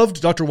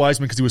loved Dr.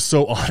 Wiseman because he was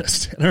so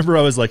honest. And I remember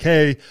I was like,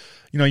 hey,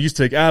 I used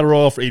to take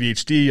Adderall for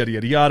ADHD, yada,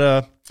 yada,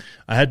 yada.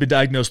 I had been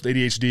diagnosed with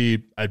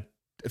ADHD. I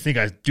think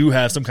I do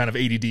have some kind of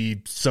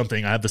ADD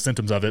something. I have the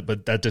symptoms of it,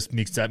 but that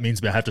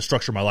means I have to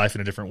structure my life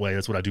in a different way.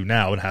 That's what I do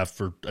now and have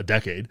for a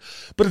decade.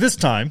 But at this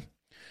time,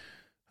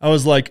 I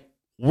was like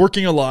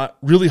working a lot,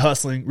 really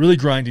hustling, really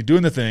grinding,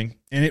 doing the thing.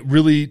 And it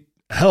really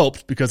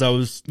helped because I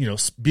was,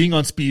 being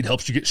on speed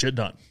helps you get shit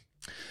done.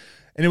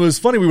 And it was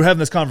funny. We were having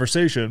this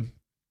conversation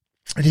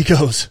and he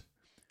goes,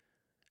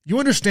 you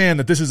understand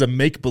that this is a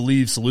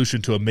make-believe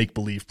solution to a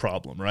make-believe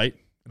problem, right?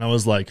 And I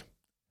was like,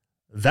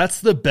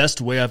 that's the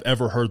best way I've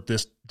ever heard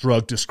this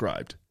drug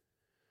described.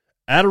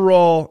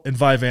 Adderall and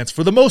Vyvanse,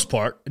 for the most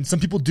part, and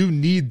some people do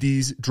need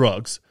these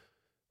drugs,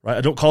 right?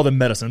 I don't call them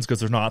medicines because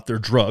they're not. They're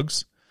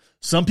drugs.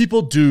 Some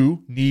people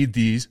do need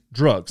these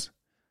drugs.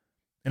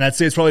 And I'd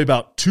say it's probably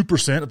about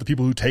 2% of the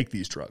people who take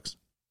these drugs,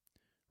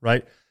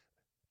 right?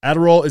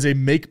 Adderall is a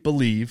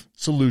make-believe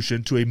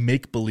solution to a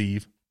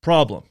make-believe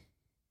problem.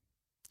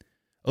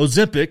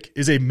 Ozempic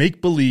is a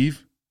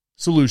make-believe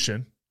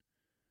solution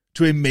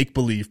to a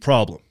make-believe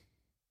problem.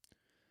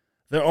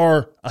 There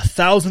are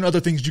 1,000 other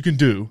things you can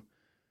do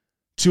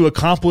to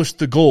accomplish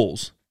the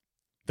goals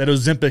that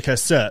Ozempic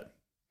has set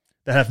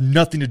that have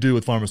nothing to do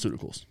with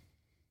pharmaceuticals.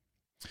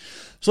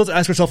 So let's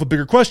ask ourselves a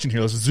bigger question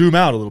here. Let's zoom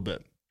out a little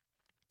bit.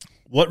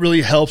 What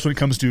really helps when it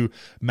comes to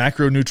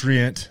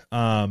macronutrient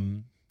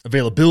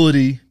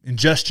availability,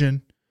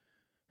 ingestion,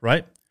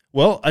 right?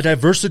 Well, a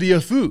diversity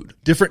of food,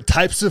 different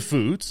types of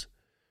foods,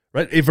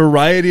 right? A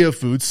variety of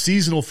foods,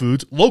 seasonal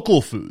foods,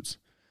 local foods.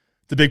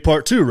 The big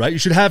part too, right? You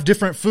should have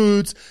different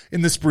foods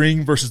in the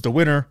spring versus the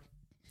winter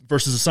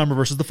versus the summer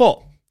versus the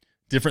fall.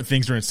 Different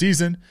things are in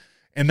season.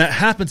 And that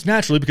happens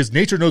naturally because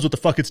nature knows what the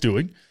fuck it's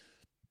doing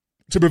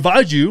to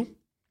provide you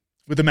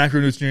with the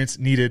macronutrients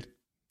needed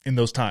in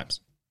those times,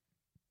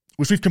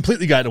 which we've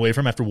completely gotten away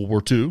from after World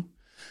War II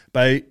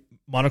by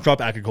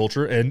monocrop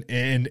agriculture and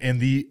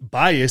the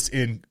bias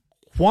in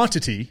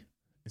quantity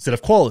instead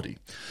of quality.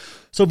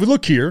 So if we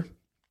look here,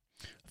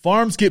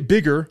 farms get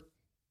bigger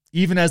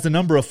even as the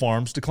number of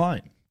farms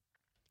decline.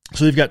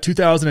 So you've got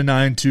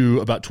 2009 to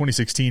about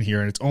 2016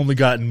 here, and it's only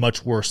gotten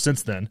much worse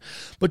since then.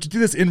 But you do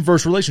this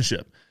inverse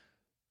relationship.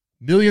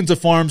 Millions of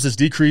farms has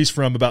decreased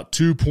from about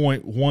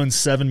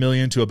 2.17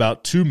 million to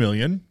about 2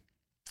 million.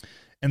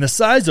 And the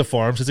size of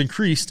farms has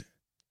increased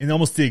in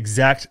almost the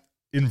exact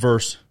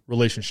inverse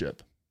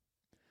relationship.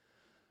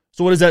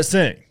 So what is that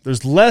saying?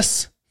 There's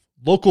less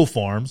local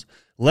farms,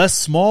 less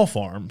small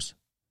farms,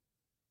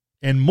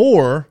 and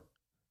more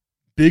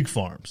big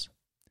farms,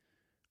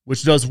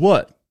 which does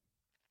what?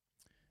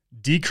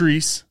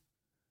 Decrease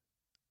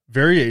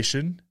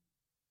variation,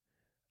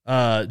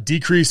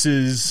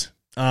 decreases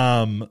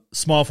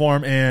small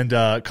farm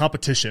and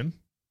competition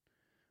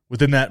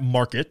within that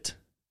market,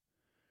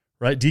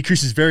 right?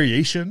 Decreases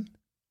variation,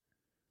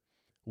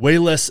 way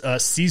less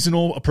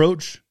seasonal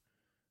approach,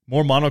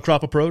 more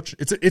monocrop approach.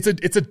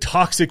 It's a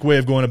toxic way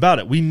of going about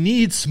it. We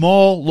need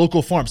small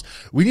local farms.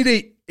 We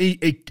need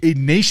a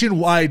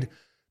nationwide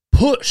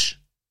push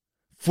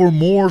for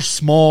more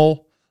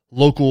small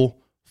local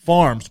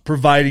farms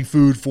providing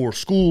food for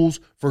schools,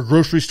 for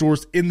grocery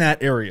stores in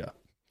that area.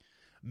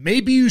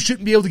 Maybe you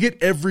shouldn't be able to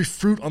get every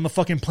fruit on the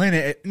fucking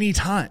planet at any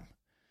time.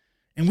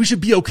 And we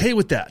should be okay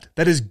with that.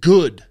 That is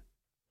good,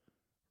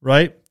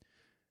 right?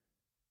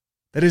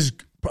 That is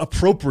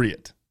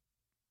appropriate.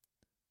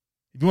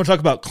 If you want to talk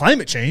about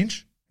climate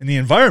change and the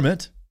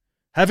environment,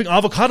 having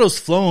avocados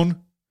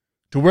flown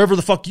to wherever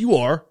the fuck you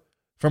are,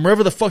 from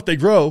wherever the fuck they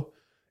grow,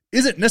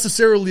 isn't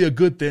necessarily a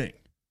good thing,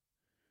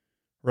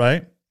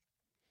 right?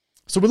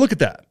 So we look at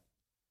that.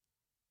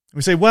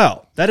 We say,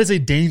 wow, that is a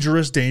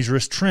dangerous,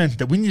 dangerous trend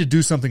that we need to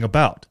do something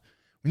about.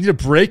 We need to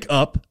break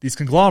up these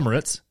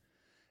conglomerates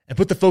and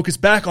put the focus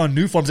back on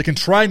new farms that can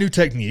try new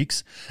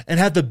techniques and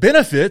have the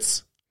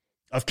benefits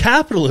of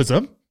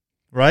capitalism,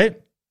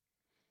 right?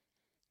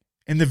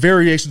 And the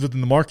variations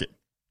within the market.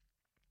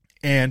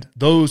 And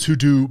those who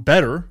do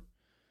better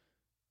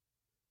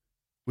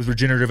with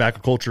regenerative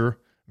agriculture,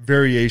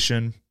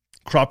 variation,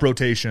 crop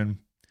rotation,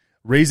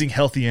 raising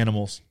healthy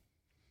animals,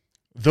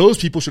 those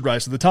people should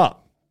rise to the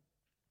top.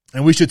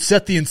 And we should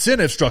set the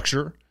incentive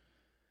structure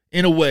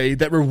in a way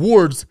that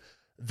rewards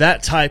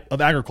that type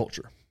of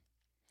agriculture.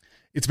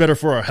 It's better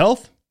for our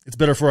health. It's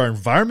better for our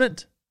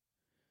environment.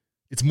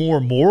 It's more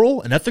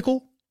moral and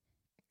ethical.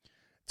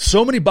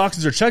 So many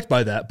boxes are checked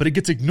by that, but it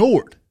gets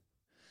ignored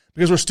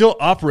because we're still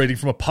operating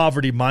from a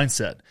poverty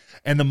mindset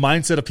and the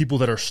mindset of people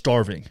that are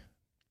starving,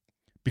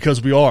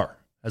 because we are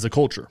as a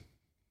culture.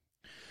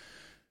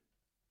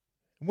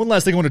 One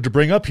last thing I wanted to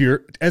bring up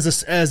here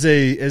as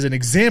an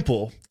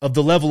example of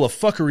the level of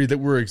fuckery that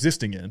we're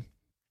existing in.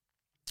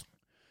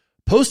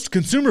 Post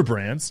Consumer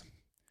Brands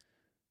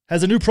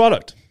has a new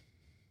product.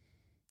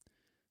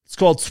 It's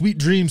called Sweet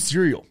Dream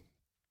Cereal.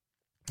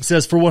 It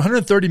says, for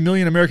 130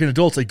 million American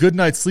adults, a good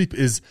night's sleep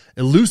is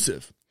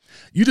elusive.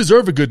 You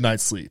deserve a good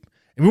night's sleep,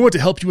 and we want to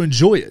help you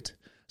enjoy it.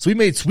 So we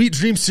made Sweet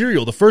Dream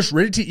Cereal, the first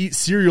ready-to-eat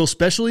cereal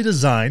specially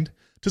designed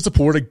to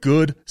support a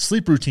good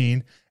sleep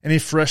routine and a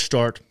fresh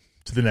start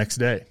to the next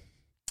day.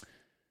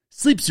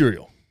 Sleep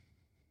cereal.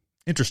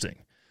 Interesting.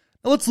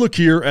 Now let's look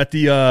here at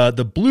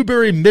the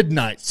Blueberry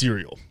Midnight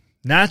Cereal.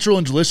 Natural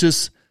and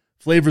delicious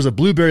flavors of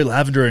blueberry,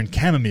 lavender, and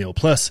chamomile,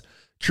 plus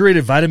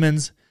curated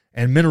vitamins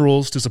and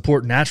minerals to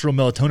support natural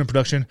melatonin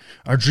production.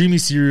 Our dreamy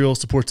cereal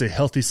supports a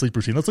healthy sleep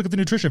routine. Let's look at the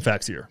nutrition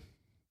facts here.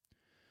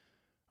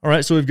 All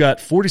right, so we've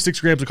got 46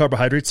 grams of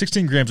carbohydrates,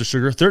 16 grams of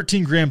sugar,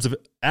 13 grams of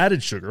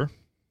added sugar.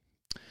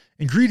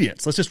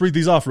 Ingredients. Let's just read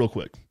these off real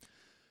quick.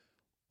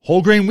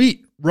 Whole grain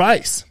wheat,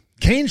 rice,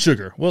 cane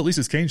sugar. Well, at least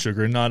it's cane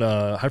sugar and not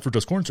high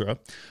fructose corn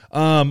syrup.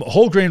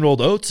 Whole grain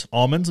rolled oats,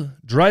 almonds,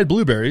 dried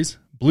blueberries,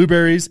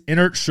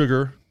 inert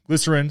sugar,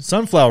 glycerin,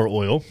 sunflower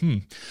oil,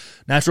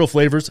 natural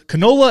flavors,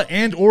 canola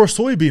and or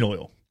soybean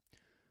oil.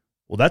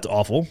 Well, that's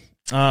awful.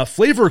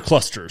 Flavor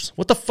clusters.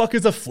 What the fuck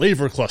is a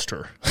flavor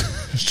cluster?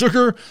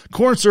 Sugar,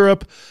 corn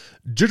syrup,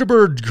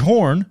 jitterbird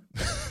corn,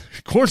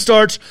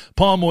 cornstarch,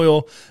 palm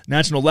oil,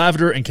 natural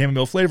lavender and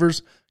chamomile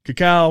flavors,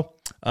 cacao,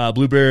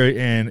 blueberry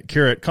and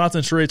carrot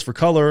concentrates for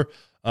color,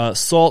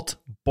 salt,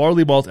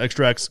 barley malt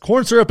extracts,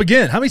 corn syrup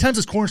again. How many times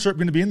is corn syrup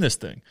going to be in this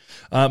thing?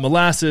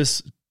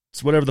 Molasses,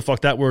 whatever the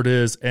fuck that word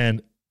is,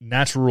 and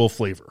natural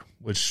flavor,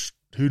 which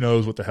who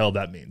knows what the hell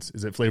that means.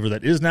 Is it flavor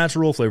that is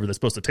natural, flavor that's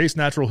supposed to taste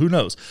natural? Who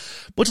knows?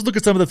 But let's look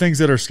at some of the things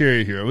that are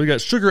scary here. We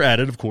got sugar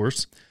added, of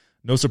course.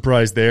 No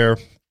surprise there.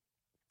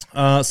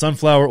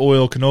 Sunflower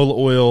oil, canola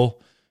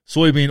oil,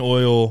 soybean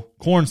oil,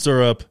 corn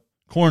syrup.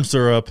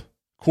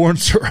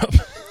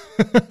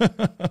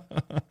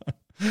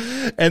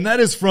 And that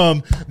is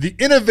from the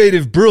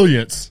innovative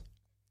brilliance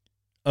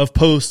of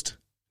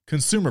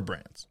post-consumer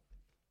brands.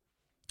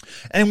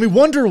 And we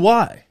wonder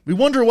why. We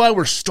wonder why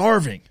we're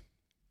starving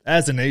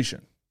as a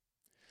nation.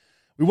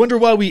 We wonder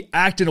why we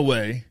act in a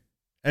way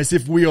as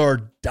if we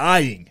are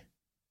dying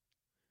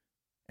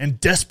and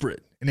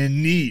desperate and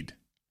in need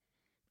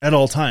at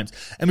all times.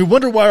 And we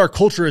wonder why our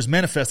culture is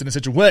manifested in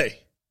such a way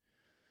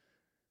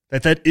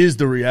that is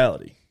the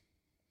reality.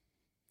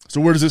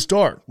 So where does it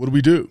start? What do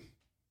we do?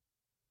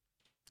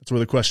 That's where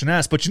the question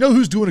asks. But you know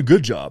who's doing a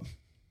good job?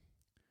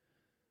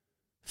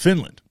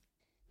 Finland.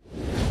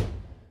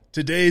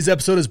 Today's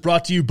episode is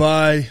brought to you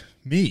by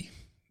me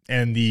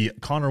and the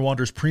Connor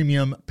Wanders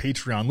Premium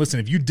Patreon. Listen,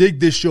 if you dig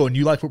this show and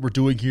you like what we're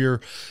doing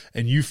here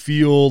and you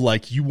feel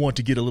like you want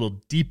to get a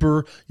little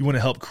deeper, you want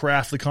to help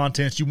craft the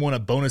content, you want a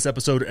bonus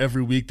episode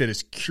every week that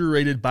is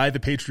curated by the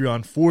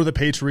Patreon for the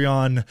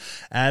Patreon,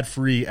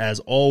 ad-free as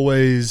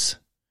always,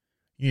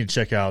 you need to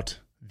check out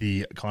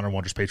the Connor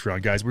Wanders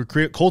Patreon, guys. We're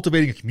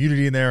cultivating a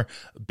community in there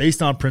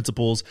based on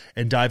principles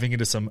and diving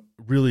into some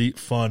really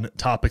fun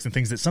topics and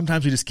things that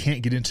sometimes we just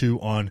can't get into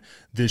on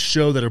this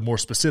show that are more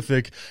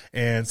specific,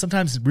 and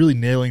sometimes really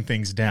nailing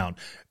things down.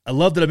 I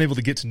love that I'm able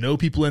to get to know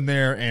people in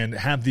there and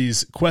have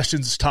these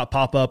questions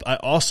pop up. I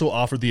also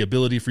offer the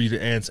ability for you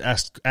to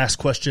ask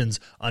questions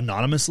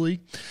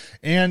anonymously,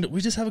 and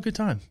we just have a good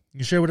time. You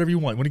can share whatever you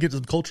want. When you get to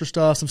some culture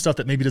stuff, some stuff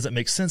that maybe doesn't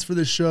make sense for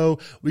this show,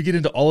 we get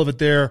into all of it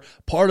there.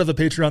 Part of the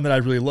Patreon that I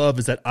really love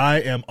is that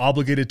I am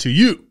obligated to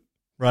you,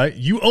 right?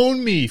 You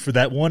own me for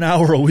that 1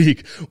 hour a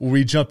week where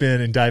we jump in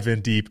and dive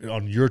in deep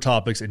on your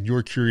topics and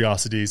your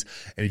curiosities.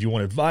 And if you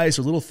want advice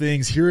or little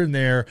things here and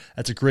there,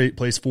 that's a great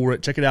place for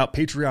it. Check it out,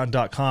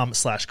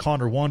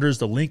 patreon.com/ConnorWanders.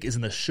 The link is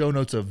in the show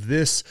notes of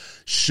this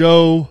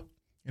show,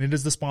 and it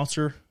is the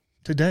sponsor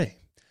today.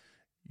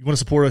 You want to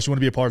support us, you want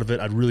to be a part of it,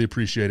 I'd really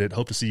appreciate it.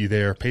 Hope to see you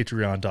there,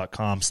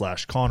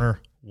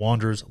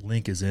 patreon.com/ConnorWanders.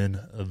 Link is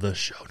in the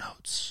show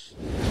notes.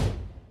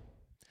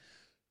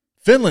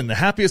 Finland, the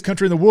happiest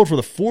country in the world for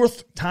the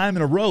fourth time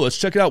in a row. Let's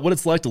check out what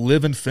it's like to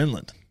live in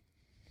Finland.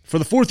 For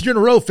the fourth year in a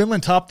row,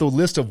 Finland topped the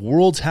list of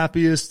world's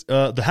happiest,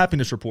 the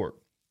happiness report.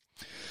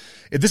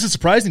 If this is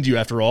surprising to you,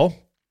 after all,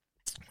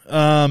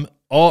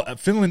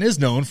 Finland is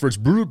known for its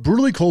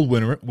brutally cold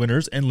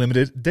winters and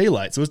limited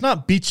daylight. So it's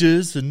not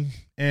beaches and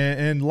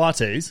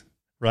lattes,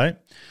 right?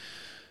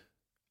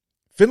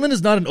 Finland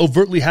is not an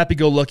overtly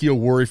happy-go-lucky or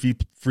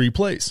worry-free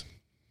place.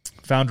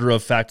 Founder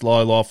of Fact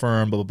law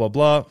firm, blah, blah,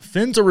 blah, blah.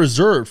 Finns are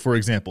reserved, for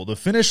example. The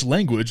Finnish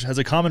language has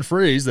a common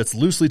phrase that's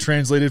loosely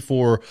translated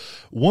for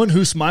one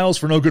who smiles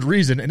for no good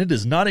reason, and it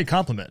is not a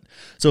compliment.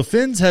 So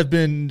Finns have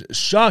been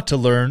shocked to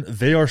learn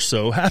they are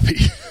so happy.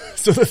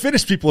 So the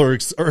Finnish people are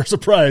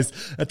surprised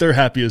that they're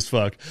happy as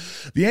fuck.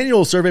 The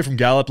annual survey from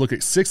Gallup looked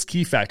at 6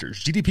 key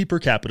factors: GDP per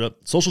capita,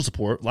 social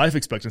support, life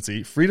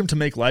expectancy, freedom to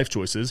make life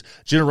choices,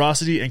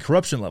 generosity, and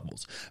corruption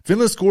levels.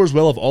 Finland scores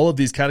well of all of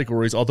these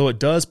categories, although it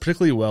does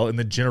particularly well in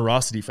the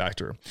generosity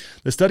factor.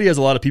 The study has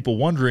a lot of people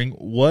wondering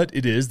what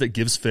it is that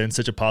gives Finns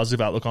such a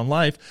positive outlook on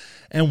life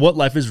and what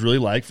life is really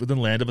like for the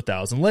land of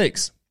 1,000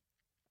 lakes.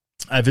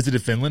 I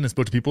visited Finland and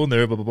spoke to people in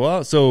there, blah, blah,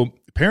 blah. So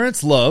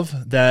parents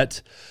love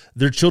that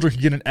their children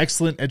can get an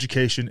excellent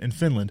education in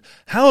Finland.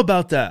 How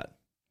about that?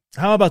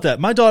 How about that?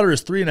 My daughter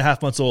is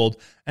 3.5 months old,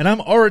 and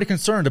I'm already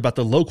concerned about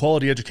the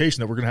low-quality education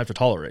that we're going to have to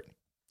tolerate,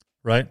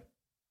 right?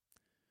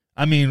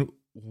 I mean,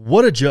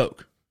 what a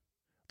joke.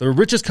 The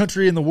richest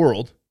country in the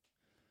world,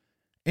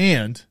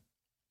 and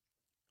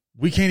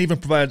we can't even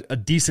provide a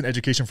decent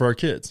education for our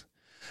kids.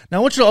 Now,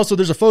 I want you to also,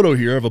 there's a photo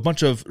here of a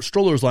bunch of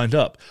strollers lined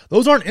up.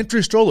 Those aren't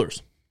entry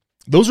strollers.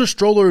 Those are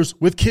strollers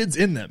with kids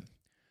in them.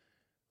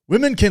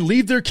 Women can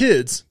leave their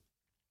kids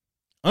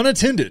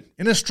unattended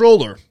in a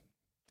stroller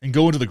and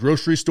go into the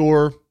grocery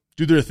store,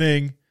 do their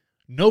thing,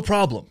 no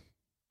problem.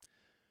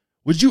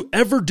 Would you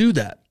ever do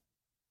that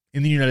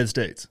in the United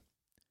States?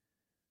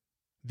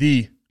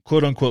 The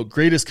quote-unquote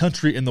greatest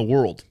country in the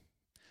world.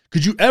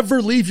 Could you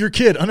ever leave your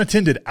kid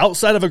unattended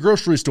outside of a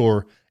grocery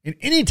store in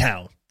any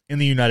town in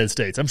the United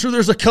States? I'm sure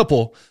there's a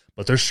couple,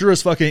 but there sure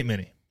as fuck ain't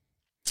many.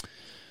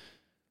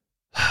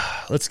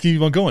 Let's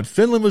keep on going.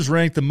 Finland was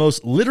ranked the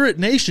most literate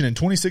nation in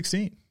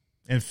 2016,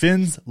 and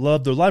Finns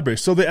love their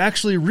libraries. So they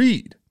actually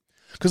read.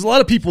 Because a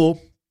lot of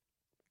people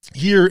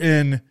here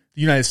in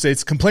the United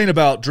States complain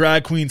about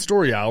Drag Queen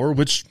Story Hour,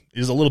 which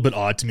is a little bit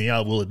odd to me,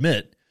 I will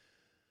admit.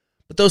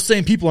 But those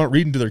same people aren't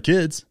reading to their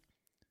kids.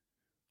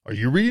 Are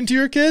you reading to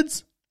your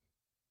kids?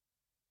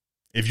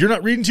 If you're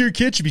not reading to your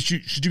kids,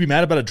 should you be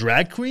mad about a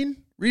drag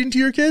queen reading to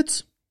your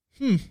kids?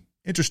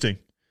 Interesting.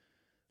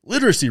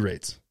 Literacy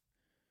rates.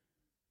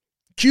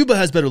 Cuba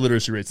has better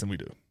literacy rates than we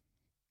do.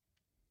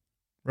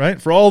 Right?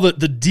 For all the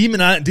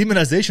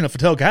demonization of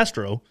Fidel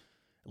Castro,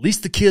 at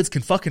least the kids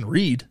can fucking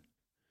read.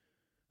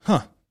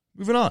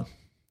 Moving on.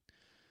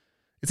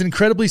 It's an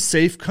incredibly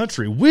safe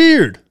country.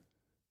 Weird.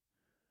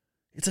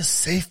 It's a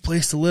safe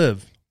place to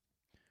live.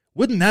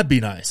 Wouldn't that be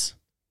nice?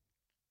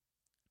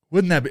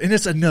 Wouldn't that be? And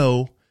it's a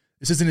no.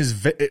 This isn't as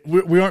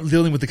we aren't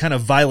dealing with the kind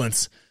of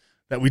violence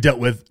that we dealt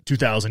with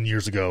 2,000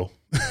 years ago,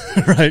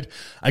 right?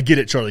 I get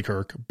it, Charlie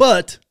Kirk,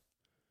 but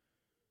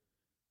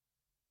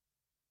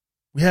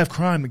we have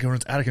crime that goes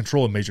out of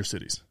control in major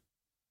cities.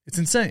 It's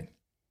insane.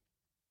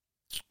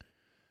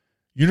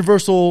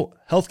 Universal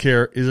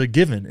healthcare is a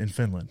given in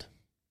Finland.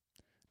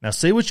 Now,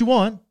 say what you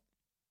want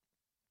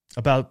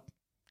about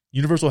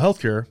universal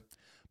healthcare,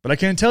 but I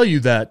can tell you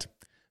that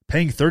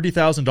paying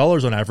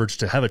 $30,000 on average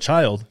to have a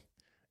child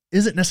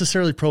isn't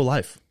necessarily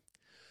pro-life.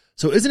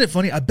 So isn't it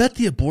funny? I bet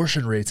the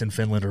abortion rates in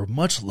Finland are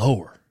much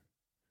lower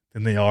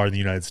than they are in the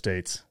United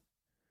States.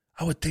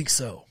 I would think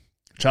so.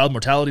 Child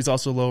mortality is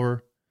also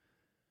lower.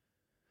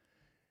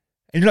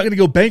 And you're not going to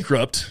go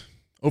bankrupt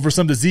over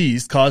some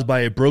disease caused by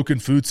a broken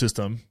food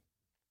system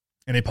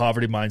and a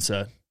poverty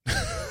mindset.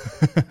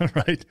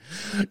 Right?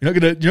 You're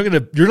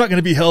not going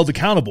to be held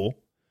accountable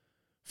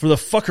for the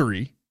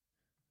fuckery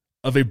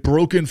of a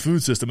broken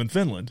food system in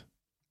Finland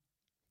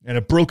and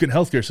a broken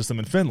healthcare system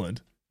in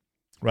Finland,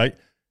 right?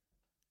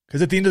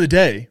 Because at the end of the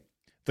day,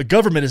 the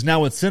government is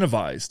now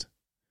incentivized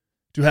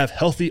to have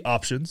healthy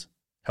options,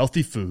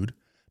 healthy food,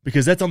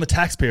 because that's on the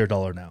taxpayer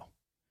dollar now,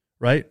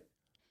 right?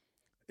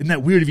 Isn't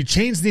that weird? If you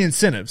change the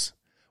incentives,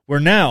 where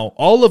now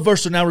all of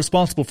us are now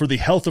responsible for the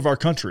health of our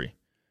country,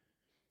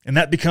 and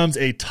that becomes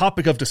a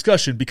topic of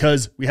discussion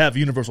because we have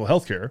universal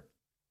health care.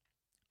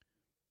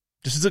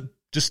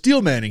 Just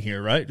steel manning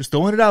here, right? Just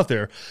throwing it out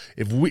there.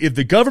 If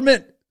the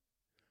government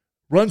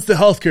runs the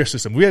healthcare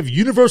system, we have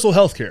universal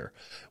health care.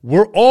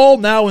 We're all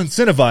now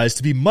incentivized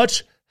to be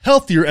much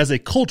healthier as a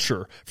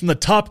culture from the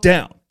top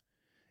down.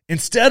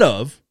 instead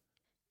of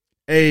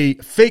a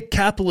fake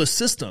capitalist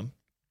system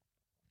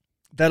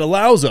that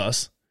allows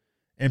us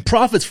and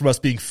profits from us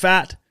being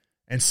fat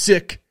and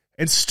sick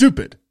and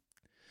stupid.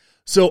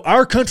 So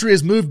our country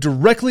has moved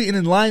directly in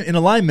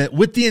alignment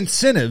with the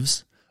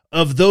incentives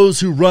of those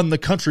who run the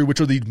country, which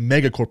are the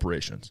mega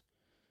corporations.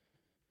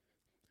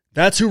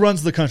 That's who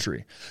runs the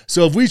country.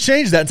 So if we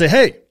change that and say,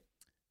 hey,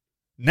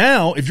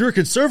 now if you're a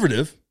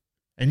conservative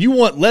and you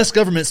want less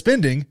government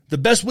spending, the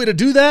best way to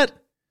do that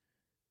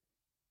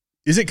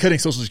isn't cutting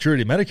Social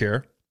Security and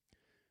Medicare.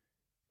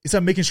 It's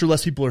not making sure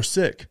less people are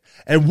sick.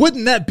 And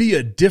wouldn't that be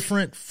a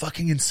different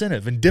fucking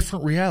incentive and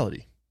different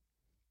reality?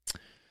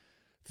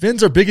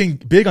 Finns are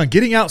big on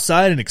getting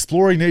outside and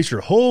exploring nature.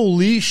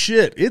 Holy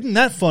shit. Isn't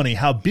that funny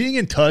how being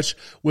in touch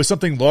with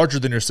something larger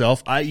than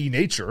yourself, i.e.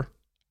 nature,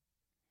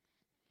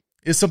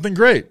 is something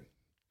great.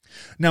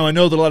 Now, I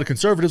know that a lot of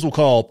conservatives will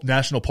call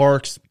national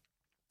parks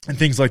and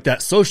things like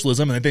that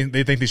socialism, and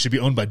they think they should be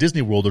owned by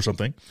Disney World or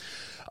something.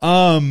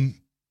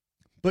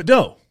 But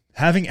no,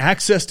 having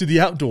access to the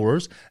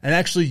outdoors and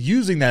actually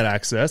using that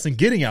access and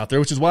getting out there,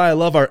 which is why I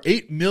love our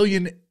 8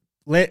 million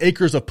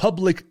acres of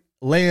public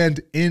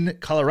land in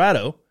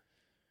Colorado.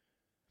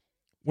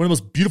 One of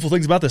the most beautiful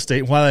things about this state,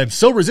 and why I'm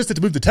so resistant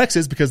to move to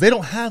Texas, because they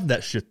don't have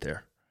that shit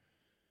there.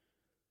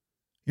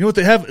 You know what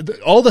they have?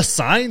 All the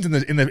signs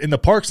in the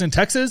parks in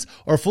Texas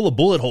are full of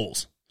bullet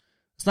holes.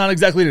 It's not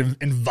exactly an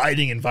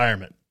inviting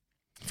environment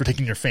for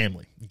taking your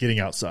family and getting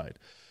outside.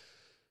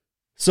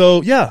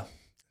 So yeah,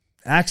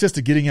 access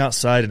to getting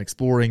outside and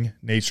exploring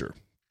nature.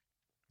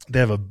 They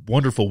have a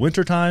wonderful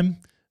wintertime.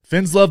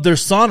 Finns love their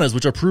saunas,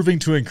 which are proving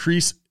to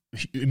increase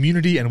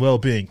immunity and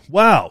well-being.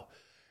 Wow.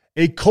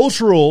 A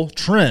cultural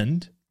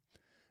trend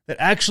that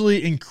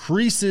actually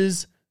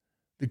increases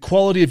the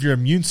quality of your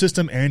immune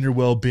system and your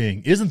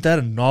well-being. Isn't that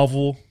a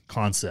novel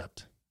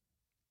concept?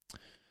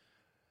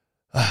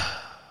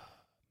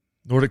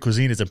 Nordic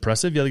cuisine is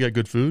impressive. Yeah, they got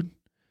good food.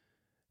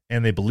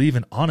 And they believe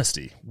in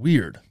honesty.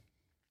 Weird.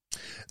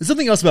 There's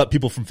something else about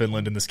people from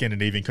Finland and the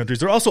Scandinavian countries.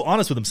 They're also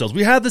honest with themselves.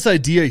 We have this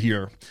idea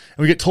here, and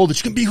we get told that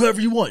you can be whoever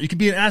you want. You can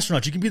be an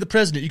astronaut. You can be the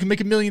president. You can make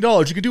 $1 million.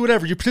 You can do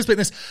whatever. You participate in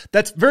this.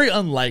 That's very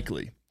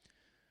unlikely.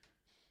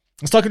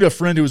 I was talking to a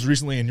friend who was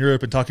recently in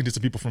Europe and talking to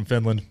some people from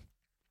Finland.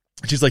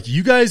 She's like,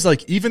 you guys,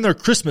 like, even their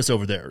Christmas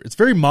over there, it's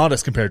very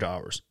modest compared to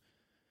ours.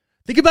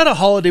 Think about a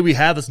holiday we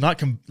have that's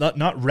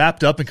not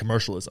wrapped up in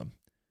commercialism,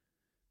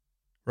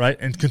 right?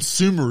 And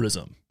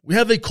consumerism. We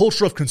have a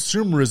culture of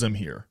consumerism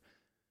here,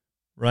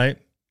 right?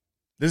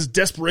 This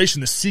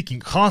desperation, this seeking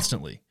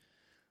constantly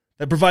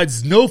that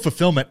provides no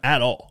fulfillment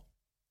at all.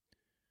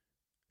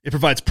 It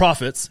provides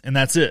profits, and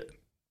that's it.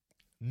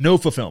 No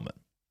fulfillment.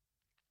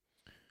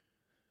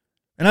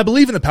 And I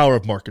believe in the power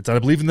of markets. I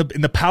believe in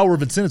the power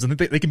of incentives. I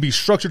think they can be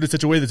structured in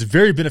such a way that's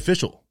very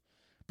beneficial.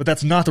 But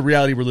that's not the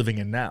reality we're living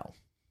in now.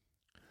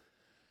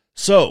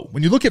 So,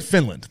 when you look at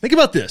Finland, think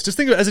about this. Just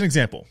think of it as an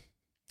example.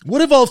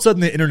 What if all of a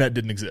sudden the internet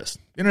didn't exist?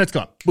 The internet's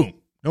gone. Boom.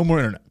 No more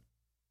internet.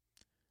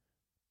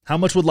 How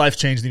much would life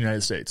change in the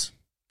United States?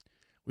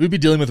 We would be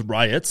dealing with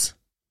riots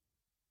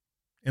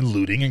and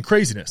looting and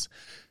craziness.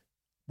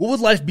 What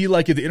would life be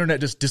like if the internet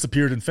just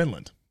disappeared in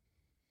Finland?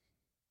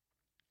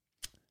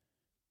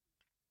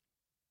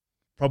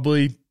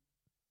 Probably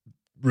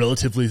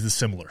relatively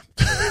similar.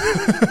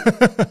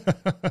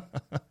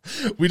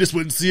 We just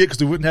wouldn't see it because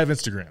we wouldn't have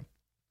Instagram.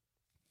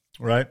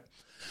 Right?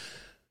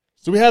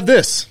 So we have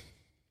this.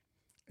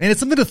 And it's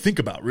something to think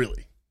about,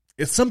 really.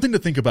 It's something to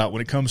think about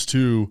when it comes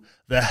to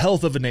the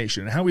health of a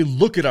nation and how we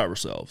look at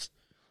ourselves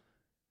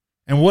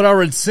and what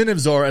our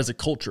incentives are as a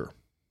culture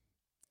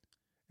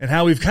and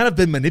how we've kind of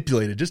been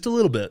manipulated just a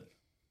little bit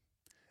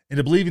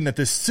into believing that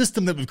this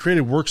system that we've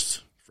created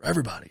works for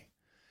everybody.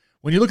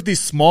 When you look at these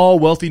small,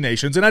 wealthy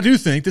nations, and I do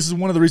think this is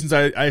one of the reasons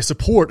I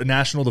support a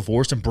national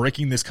divorce and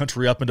breaking this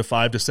country up into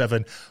 5 to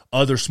 7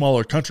 other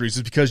smaller countries,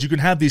 is because you can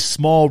have these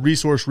small,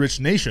 resource-rich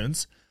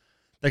nations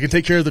that can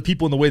take care of the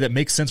people in the way that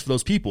makes sense for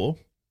those people,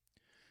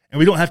 and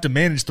we don't have to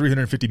manage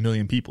 350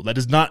 million people.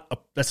 That's not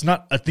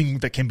a thing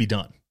that can be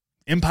done.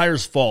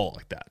 Empires fall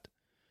like that.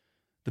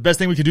 The best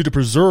thing we can do to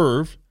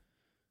preserve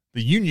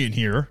the union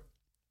here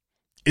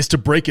is to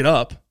break it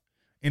up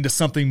into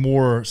something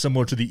more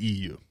similar to the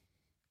EU.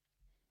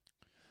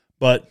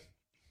 But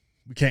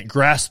we can't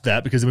grasp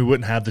that because then we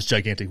wouldn't have this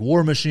gigantic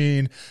war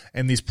machine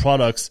and these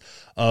products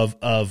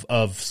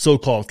of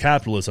so-called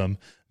capitalism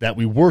that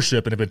we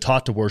worship and have been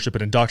taught to worship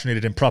and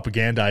indoctrinated and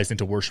propagandized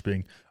into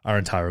worshiping our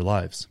entire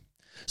lives.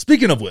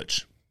 Speaking of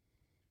which,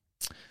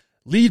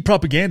 lead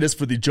propagandist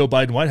for the Joe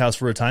Biden White House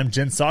for a time,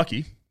 Jen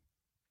Psaki,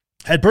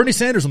 had Bernie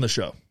Sanders on the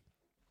show.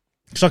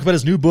 He talked about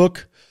his new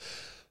book,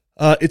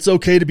 It's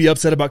Okay to Be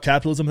Upset About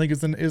Capitalism, I think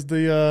is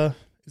the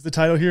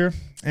title here.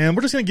 And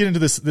we're just going to get into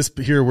this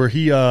here where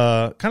he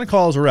kind of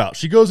calls her out.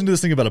 She goes into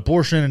this thing about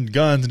abortion and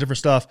guns and different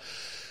stuff.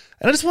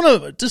 And I just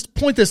want to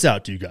point this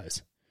out to you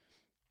guys.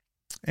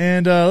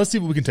 And let's see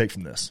what we can take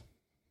from this.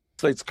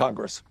 Slate's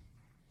Congress.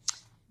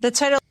 The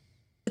title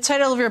The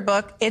title of your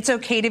book, It's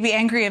Okay to Be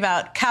Angry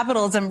About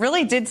Capitalism,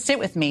 really did sit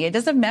with me. It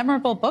is a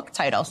memorable book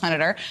title,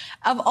 Senator.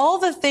 Of all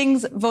the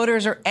things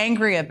voters are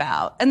angry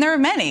about, and there are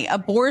many,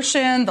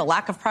 abortion, the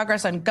lack of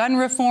progress on gun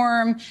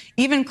reform,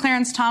 even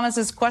Clarence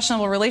Thomas's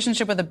questionable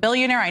relationship with a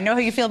billionaire. I know how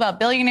you feel about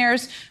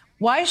billionaires.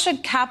 Why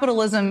should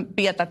capitalism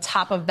be at the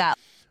top of that?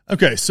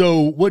 Okay,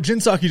 so what Jen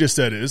Psaki just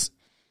said is,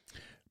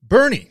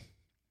 Bernie,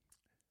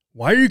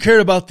 why are you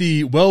cared about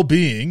the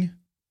well-being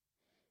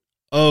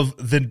of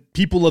the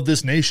people of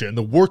this nation,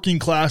 the working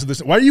class of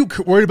this? Why are you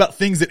worried about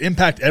things that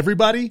impact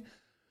everybody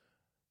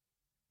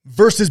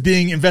versus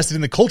being invested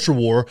in the culture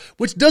war,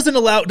 which doesn't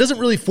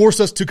really force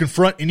us to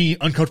confront any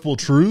uncomfortable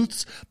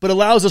truths, but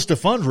allows us to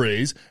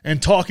fundraise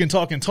and talk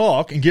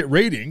and get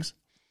ratings?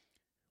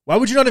 Why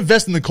would you not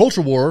invest in the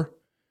culture war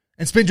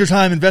and spend your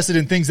time invested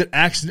in things that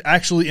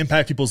actually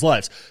impact people's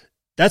lives?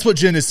 That's what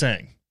Jen is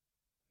saying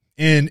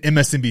in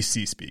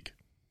MSNBC speak.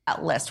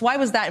 That list. Why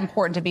was that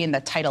important to be in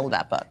the title of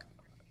that book?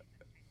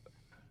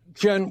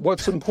 Jen,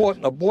 what's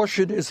important?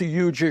 Abortion is a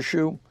huge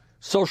issue.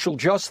 Social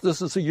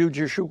justice is a huge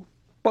issue.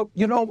 But,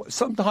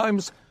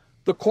 sometimes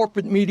the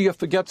corporate media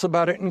forgets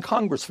about it and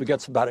Congress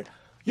forgets about it.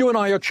 You and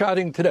I are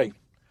chatting today.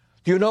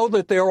 Do you know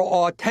that there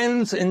are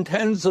tens and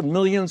tens of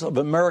millions of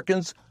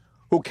Americans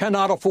who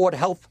cannot afford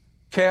health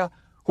care,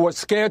 who are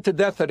scared to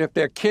death that if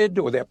their kid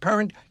or their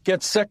parent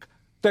gets sick,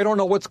 they don't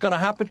know what's going to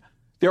happen?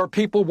 There are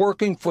people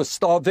working for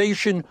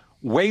starvation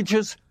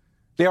wages.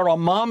 There are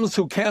moms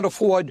who can't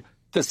afford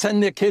to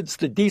send their kids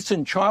to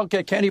decent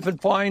childcare, can't even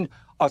find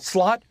a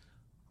slot.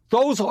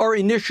 Those are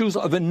issues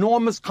of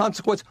enormous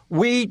consequence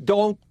we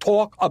don't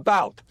talk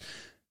about.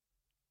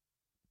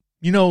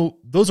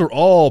 Those are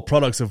all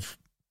products of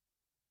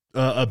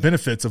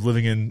benefits of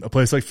living in a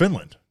place like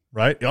Finland,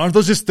 right? Aren't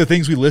those just the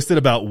things we listed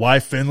about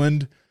why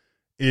Finland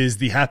is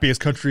the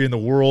happiest country in the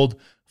world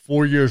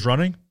 4 years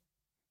running?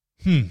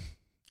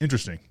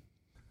 Interesting.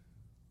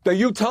 Now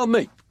you tell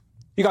me.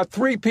 You got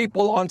three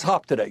people on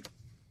top today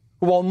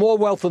who own more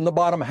wealth than the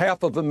bottom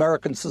half of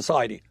American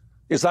society.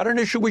 Is that an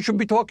issue we should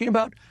be talking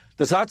about?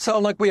 Does that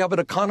sound like we have an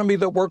economy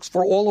that works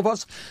for all of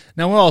us?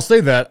 Now, while I'll say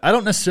that, I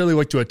don't necessarily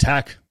like to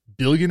attack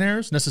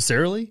billionaires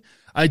necessarily.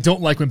 I don't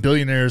like when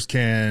billionaires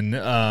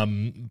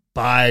can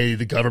buy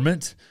the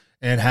government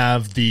and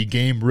have the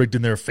game rigged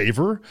in their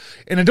favor.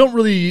 And I'm not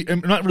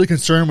really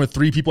concerned with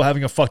three people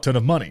having a fuck ton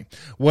of money.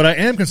 What I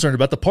am concerned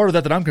about, the part of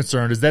that I'm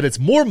concerned, is that it's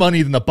more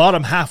money than the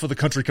bottom half of the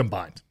country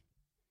combined.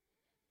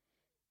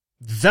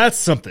 That's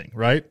something,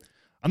 right?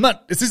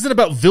 This isn't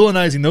about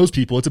villainizing those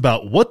people. It's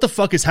about what the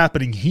fuck is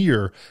happening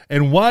here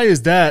and why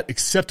is that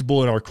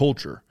acceptable in our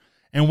culture?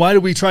 And why do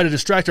we try to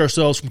distract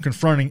ourselves from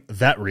confronting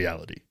that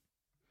reality?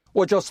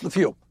 Or just the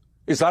few.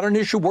 Is that an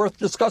issue worth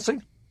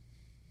discussing?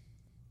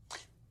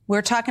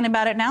 We're talking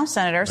about it now,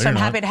 Senator, so I'm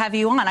happy to have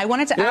you on. I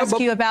wanted to ask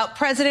you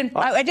about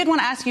I did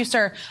want to ask you,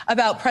 sir,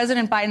 about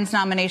President Biden's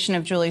nomination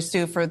of Julie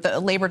Su for the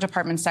Labor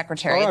Department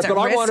Secretary. All right,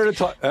 I wanted to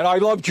talk, and I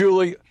love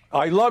Julie.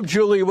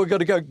 We're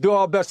going to do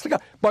our best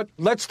together. But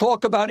let's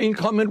talk about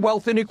income and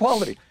wealth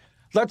inequality.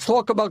 Let's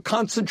talk about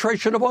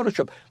concentration of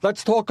ownership.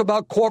 Let's talk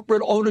about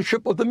corporate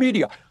ownership of the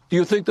media. Do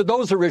you think that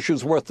those are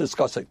issues worth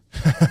discussing?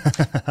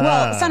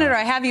 Well, Senator,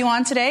 I have you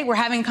on today. We're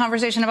having a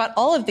conversation about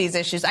all of these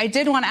issues. I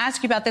did want to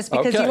ask you about this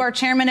because you are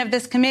chairman of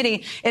this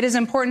committee. It is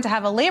important to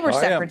have a labor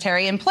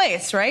secretary in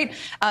place, right?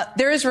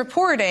 There is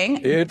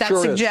reporting that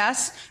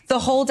suggests the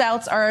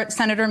holdouts are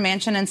Senator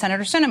Manchin and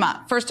Senator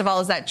Sinema. First of all,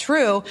 is that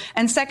true?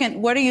 And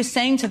second, what are you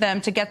saying to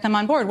them to get them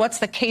on board? What's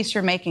the case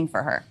you're making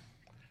for her?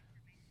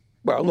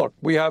 Well, look,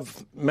 we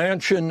have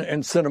Manchin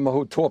and Sinema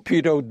who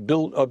torpedoed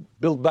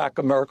Build Back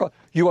America.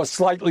 You are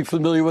slightly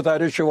familiar with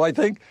that issue, I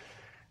think.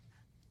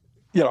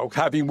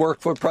 Having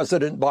worked for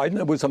President Biden,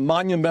 it was a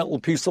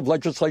monumental piece of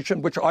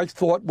legislation which I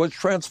thought was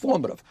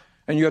transformative.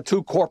 And you have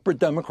two corporate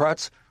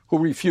Democrats who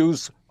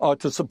refuse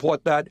to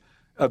support that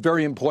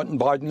very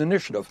important Biden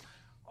initiative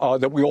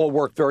that we all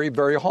worked very,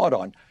 very hard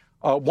on.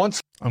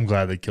 I'm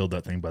glad they killed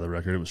that thing, by the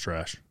record. It was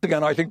trash.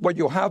 Again, I think what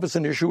you have as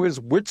an issue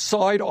is which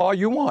side are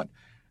you on?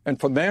 And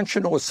for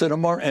Manchin or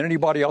Sinema and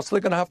anybody else, they're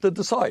going to have to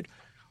decide.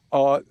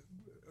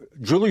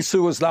 Julie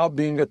Su is now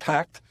being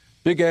attacked,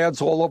 big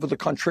ads all over the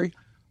country,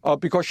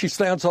 because she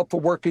stands up for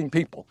working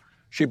people.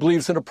 She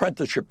believes in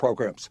apprenticeship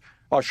programs.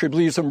 She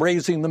believes in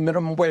raising the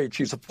minimum wage.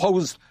 She's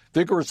opposed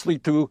vigorously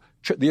to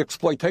the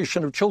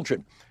exploitation of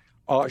children.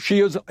 She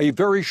is a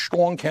very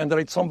strong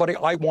candidate, somebody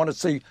I want to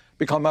see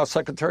become our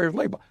Secretary of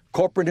Labor.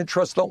 Corporate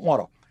interests don't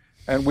want her.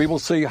 And we will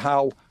see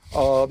how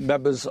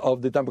members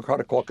of the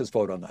Democratic caucus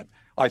vote on that.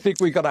 I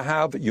think we're going to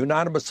have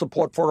unanimous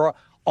support for her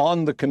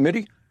on the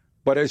committee.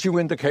 But as you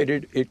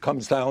indicated, it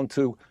comes down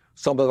to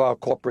some of our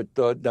corporate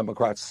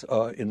Democrats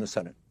in the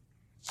Senate.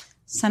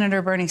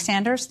 Senator Bernie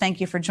Sanders, thank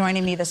you for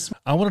joining me this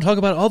morning. I want to talk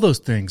about all those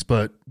things,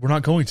 but we're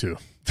not going to.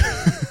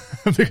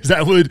 Because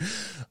that would,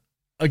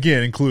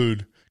 again,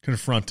 include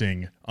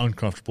confronting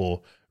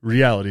uncomfortable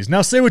realities.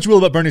 Now, say what you will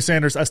about Bernie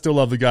Sanders. I still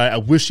love the guy. I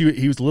wish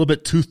he was a little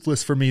bit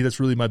toothless for me. That's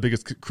really my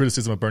biggest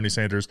criticism of Bernie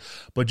Sanders.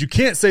 But you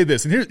can't say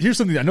this. And here's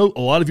something. I know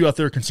a lot of you out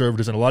there are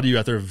conservatives, and a lot of you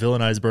out there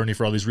villainize Bernie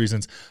for all these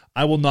reasons.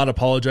 I will not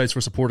apologize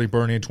for supporting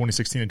Bernie in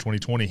 2016 and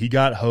 2020. He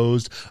got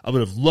hosed. I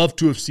would have loved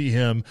to have seen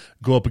him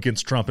go up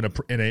against Trump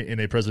in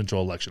a presidential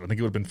election. I think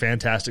it would have been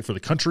fantastic for the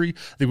country.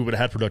 I think we would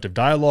have had productive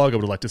dialogue. I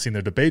would have liked to have seen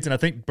their debates. And I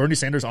think Bernie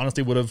Sanders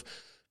honestly would have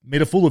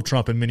made a fool of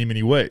Trump in many,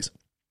 many ways.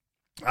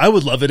 I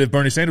would love it if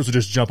Bernie Sanders would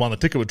just jump on the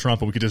ticket with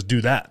Trump and we could just do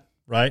that,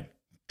 right?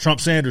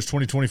 Trump Sanders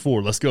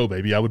 2024, let's go,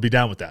 baby. I would be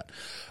down with that.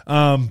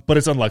 But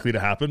it's unlikely to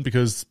happen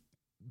because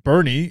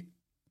Bernie,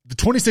 the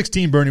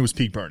 2016 Bernie was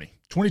peak Bernie.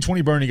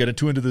 2020 Bernie got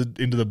into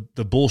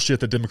the bullshit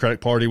the Democratic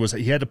Party was.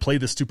 He had to play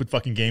this stupid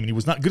fucking game, and he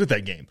was not good at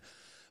that game.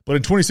 But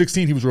in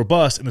 2016, he was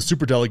robust, and the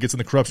superdelegates and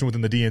the corruption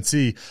within the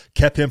DNC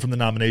kept him from the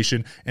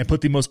nomination and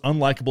put the most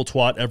unlikable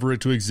twat ever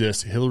to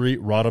exist, Hillary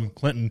Rodham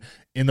Clinton,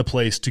 in the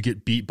place to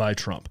get beat by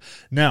Trump.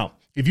 Now,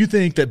 if you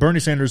think that Bernie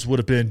Sanders would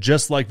have been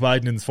just like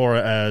Biden as far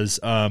as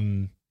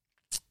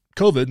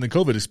COVID and the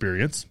COVID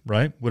experience,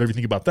 right? Whatever you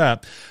think about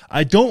that,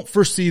 I don't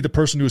foresee the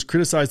person who has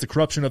criticized the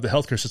corruption of the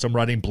healthcare system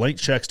writing blank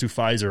checks to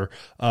Pfizer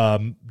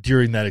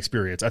during that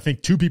experience. I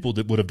think two people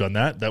that would have done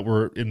that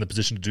were in the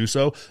position to do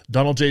so: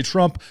 Donald J.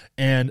 Trump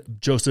and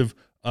Joseph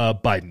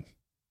Biden.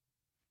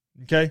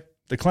 Okay,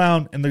 the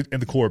clown and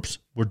the corpse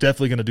were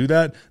definitely going to do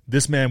that.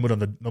 This man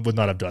would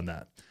not have done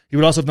that. He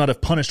would also not have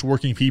punished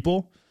working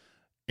people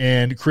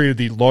and created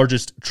the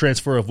largest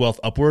transfer of wealth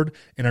upward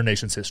in our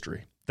nation's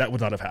history. That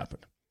would not have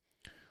happened.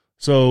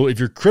 So if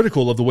you're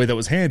critical of the way that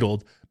was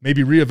handled,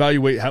 maybe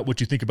reevaluate what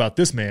you think about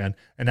this man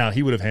and how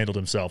he would have handled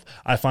himself.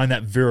 I find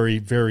that very,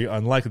 very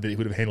unlikely that he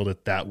would have handled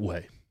it that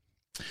way.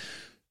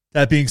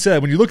 That being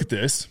said, when you look at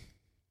this,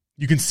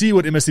 you can see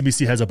what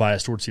MSNBC has a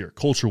bias towards here.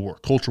 Culture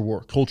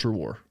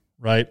war,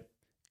 right?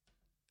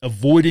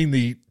 Avoiding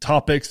the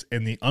topics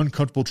and the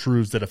uncomfortable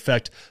truths that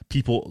affect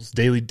people's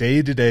daily,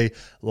 day-to-day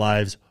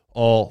lives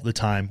all the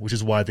time, which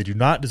is why they do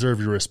not deserve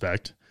your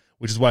respect,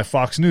 which is why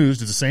Fox News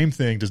does the same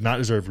thing, does not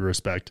deserve your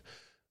respect.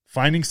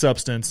 Finding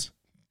substance,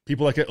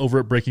 people like it over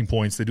at Breaking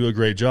Points, they do a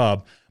great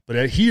job.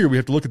 But here we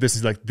have to look at this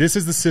as like, this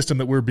is the system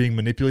that we're being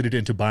manipulated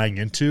into buying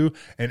into.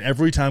 And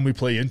every time we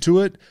play into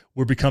it,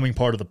 we're becoming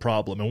part of the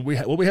problem. And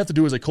what we have to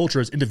do as a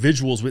culture, as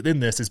individuals within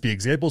this, is be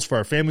examples for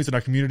our families and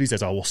our communities,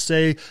 as I will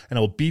say, and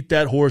I will beat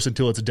that horse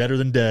until it's deader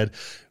than dead.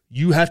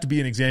 You have to be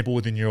an example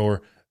within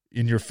your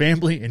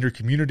family and your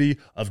community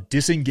of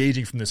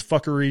disengaging from this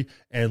fuckery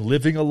and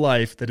living a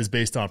life that is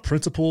based on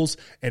principles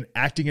and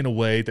acting in a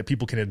way that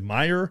people can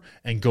admire,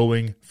 and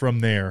going from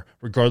there,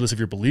 regardless of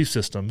your belief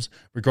systems,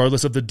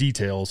 regardless of the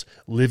details,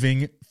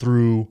 living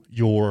through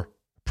your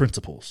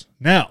principles.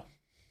 Now,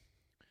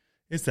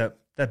 it's that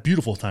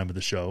beautiful time of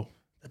the show,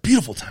 that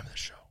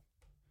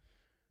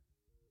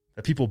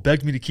people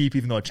begged me to keep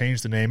even though I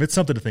changed the name. It's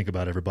something to think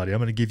about, everybody. I'm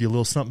going to give you a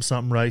little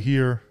something right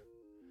here.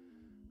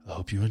 I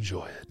hope you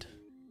enjoy it.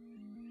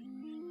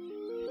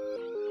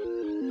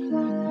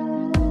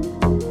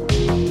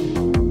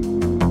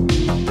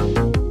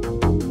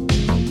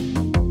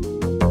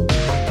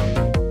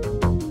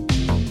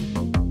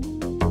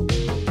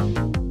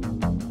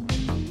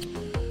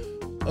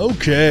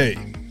 Okay.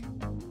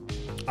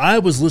 I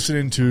was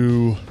listening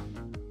to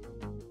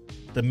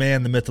the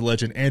man, the myth, the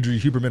legend, Andrew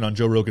Huberman on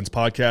Joe Rogan's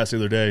podcast the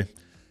other day.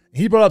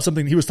 He brought up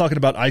something. He was talking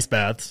about ice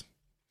baths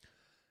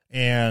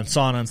and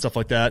sauna and stuff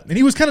like that. And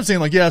he was kind of saying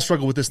like, yeah, I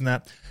struggle with this and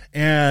that.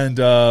 And,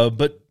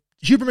 but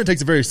Huberman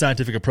takes a very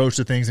scientific approach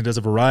to things and does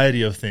a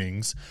variety of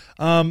things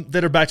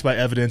that are backed by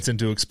evidence, and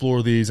to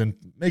explore these and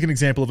make an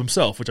example of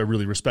himself, which I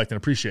really respect and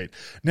appreciate.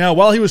 Now,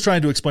 while he was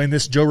trying to explain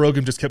this, Joe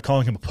Rogan just kept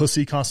calling him a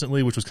pussy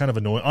constantly, which was kind of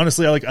annoying.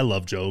 Honestly, I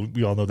love Joe.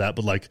 We all know that.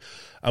 But like,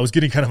 I was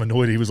getting kind of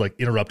annoyed. He was like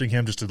interrupting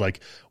him just to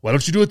like, why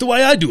don't you do it the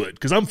way I do it?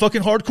 Because I'm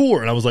fucking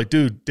hardcore. And I was like,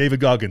 dude, David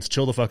Goggins,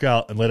 chill the fuck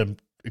out and let him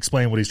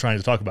explain what he's trying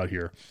to talk about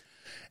here.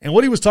 And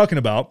what he was talking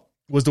about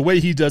was the way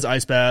he does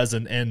ice baths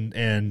and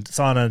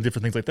sauna and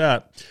different things like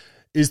that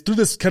is through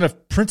this kind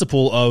of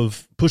principle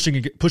of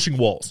pushing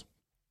walls.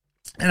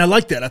 And I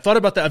like that. I thought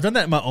about that. I've done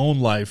that in my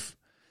own life,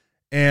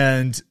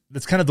 and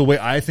that's kind of the way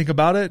I think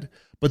about it.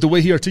 But the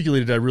way he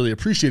articulated it, I really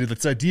appreciated.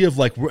 This idea of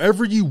like,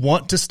 wherever you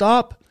want to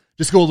stop,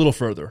 just go a little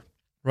further,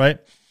 right?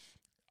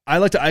 I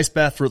like to ice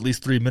bath for at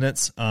least 3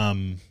 minutes,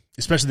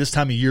 especially this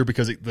time of year,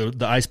 because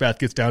the ice bath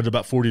gets down to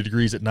about 40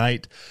 degrees at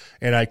night,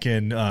 and I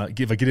can,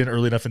 if I get in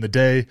early enough in the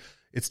day,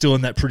 it's still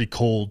in that pretty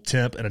cold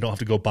temp, and I don't have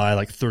to go buy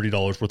like $30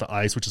 worth of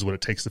ice, which is what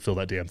it takes to fill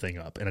that damn thing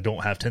up. And I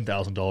don't have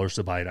 $10,000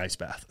 to buy an ice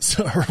bath,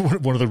 so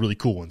one of the really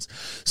cool ones.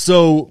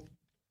 So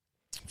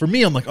for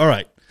me, I'm like, all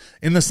right,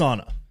 in the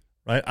sauna,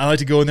 right? I like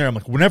to go in there. I'm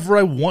like, whenever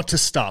I want to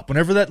stop,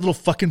 whenever that little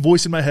fucking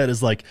voice in my head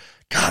is like,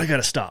 God, I got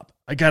to stop.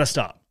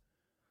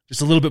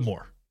 Just a little bit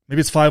more. Maybe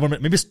it's 5 more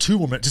minutes. Maybe it's 2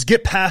 more minutes. Just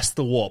get past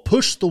the wall.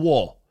 Push the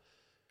wall.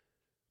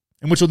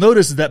 And what you'll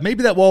notice is that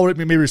maybe that wall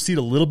may recede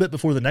a little bit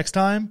before the next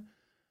time,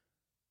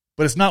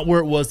 but it's not where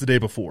it was the day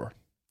before.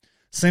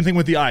 Same thing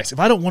with the ice. If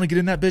I don't want to get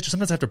in that bitch,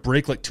 sometimes I have to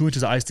break like 2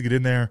 inches of ice to get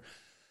in there.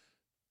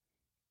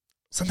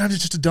 Sometimes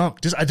it's just a dunk.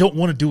 I don't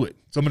want to do it.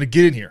 So I'm going to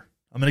get in here.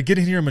 I'm going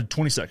in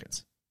 20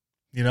 seconds,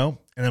 and then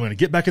I'm going to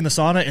get back in the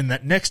sauna. And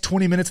that next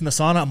 20 minutes in the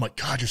sauna, I'm like,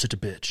 God, you're such a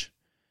bitch.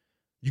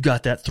 You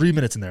got that 3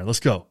 minutes in there. Let's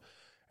go.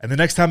 And the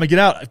next time I get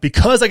out,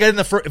 because I got in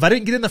if I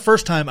didn't get in the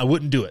first time, I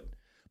wouldn't do it.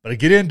 But I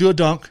get in, do a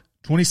dunk,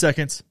 20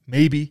 seconds,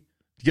 maybe,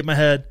 to get my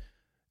head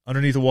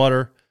underneath the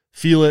water,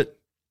 feel it,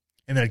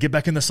 and then I get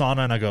back in the sauna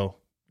and I go,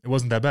 it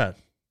wasn't that bad.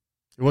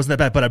 It wasn't that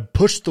bad, but I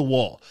pushed the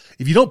wall.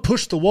 If you don't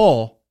push the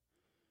wall,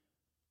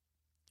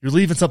 you're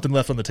leaving something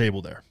left on the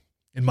table there,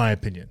 in my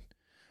opinion.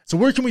 So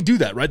where can we do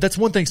that, right? That's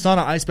one thing. Sauna,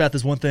 ice bath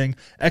is one thing.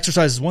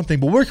 Exercise is one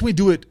thing. But where can we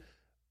do it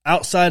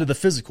outside of the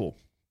physical,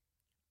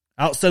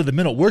 outside of the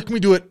mental? Where can we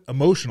do it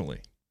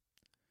emotionally,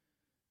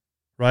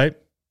 right?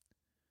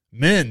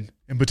 Men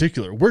in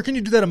particular. Where can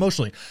you do that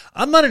emotionally?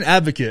 I'm not an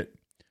advocate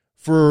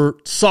for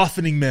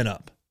softening men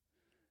up.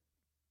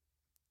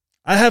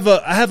 I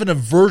have an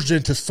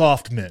aversion to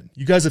soft men.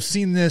 You guys have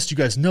seen this. You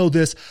guys know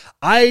this.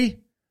 I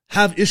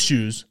have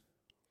issues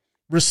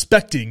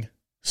respecting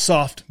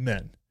soft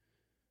men,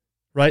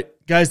 right?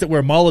 Guys that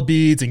wear mala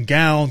beads and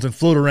gowns and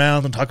float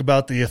around and talk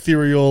about the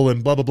ethereal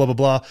and blah, blah, blah, blah,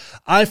 blah.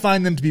 I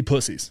find them to be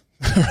pussies,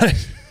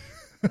 right?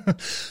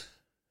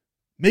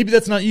 Maybe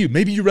that's not you.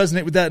 Maybe you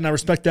resonate with that and I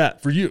respect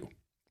that for you.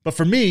 But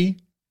for me,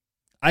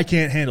 I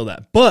can't handle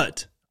that.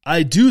 But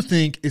I do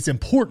think it's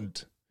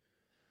important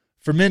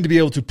for men to be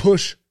able to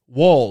push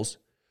walls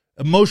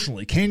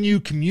emotionally. Can you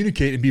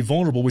communicate and be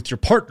vulnerable with your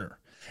partner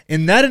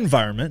in that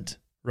environment,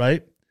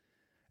 right?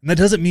 And that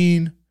doesn't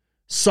mean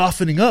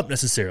softening up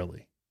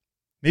necessarily.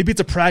 Maybe it's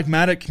a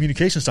pragmatic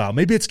communication style.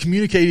 Maybe it's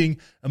communicating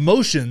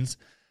emotions,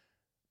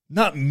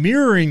 not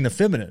mirroring the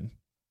feminine,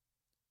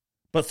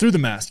 but through the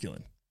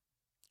masculine,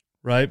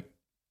 right?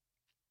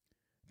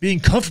 Being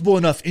comfortable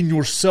enough in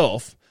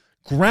yourself,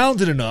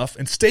 grounded enough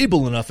and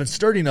stable enough and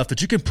sturdy enough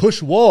that you can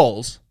push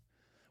walls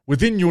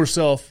within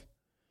yourself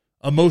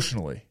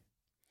emotionally.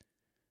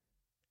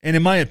 And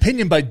in my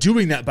opinion, by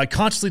doing that, by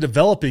consciously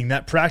developing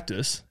that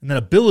practice and that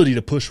ability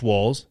to push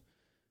walls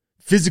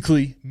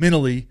physically,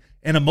 mentally,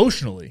 and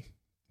emotionally,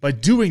 by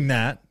doing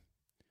that,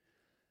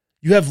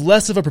 you have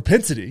less of a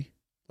propensity,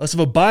 less of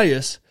a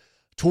bias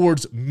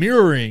towards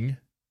mirroring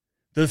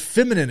the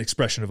feminine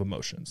expression of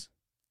emotions.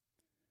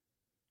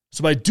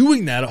 So by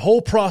doing that, a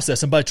whole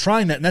process, and by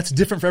trying that, and that's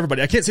different for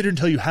everybody. I can't sit here and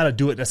tell you how to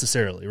do it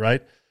necessarily,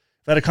 right?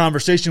 If I had a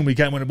conversation, we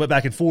kind of went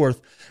back and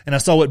forth, and I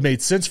saw what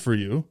made sense for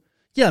you,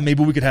 yeah,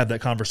 maybe we could have that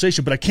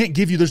conversation, but I can't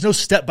give you, there's no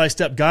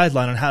step-by-step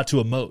guideline on how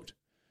to emote,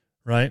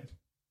 right?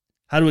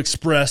 How to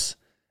express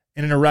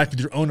and interact with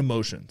your own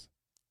emotions,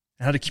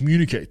 and how to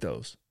communicate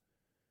those.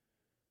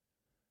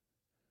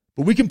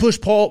 But we can push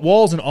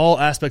walls in all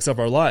aspects of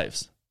our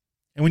lives.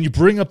 And when you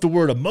bring up the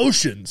word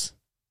emotions,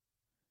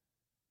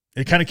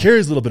 it kind of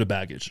carries a little bit of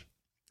baggage.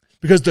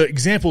 Because the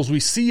examples we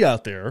see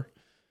out there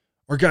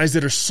are guys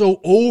that are so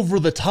over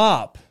the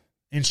top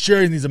in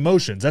sharing these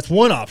emotions. That's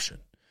one option.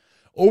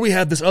 Or we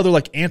have this other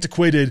like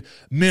antiquated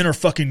men are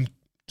fucking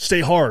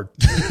stay hard,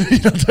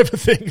 type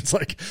of thing. It's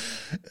like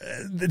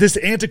this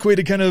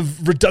antiquated kind of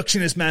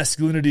reductionist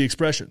masculinity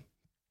expression.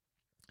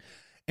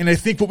 And I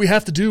think what we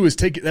have to do is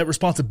take that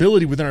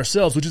responsibility within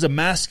ourselves, which is a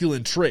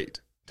masculine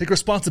trait. Take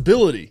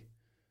responsibility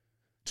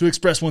to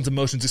express one's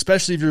emotions,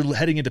 especially if you're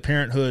heading into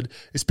parenthood,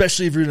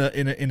 especially if you're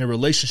in a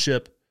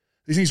relationship.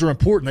 These things are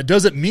important. That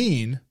doesn't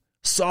mean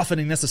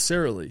softening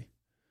necessarily.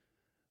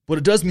 What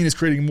it does mean is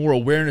creating more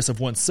awareness of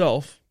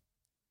oneself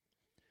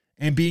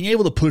and being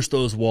able to push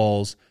those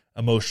walls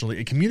emotionally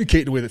and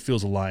communicate in a way that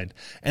feels aligned.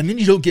 And then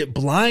you don't get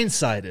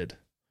blindsided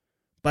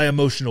by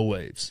emotional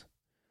waves.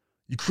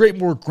 You create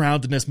more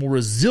groundedness, more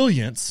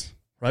resilience,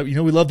 right? We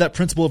love that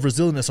principle of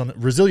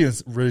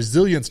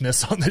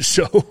resilienceness on this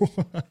show.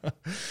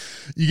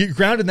 You get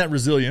grounded in that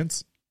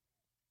resilience,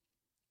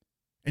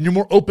 and you're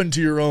more open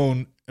to your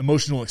own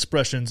emotional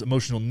expressions,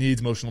 emotional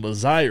needs, emotional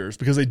desires,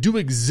 because they do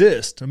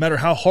exist no matter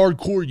how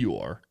hardcore you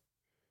are.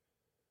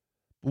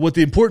 But what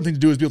the important thing to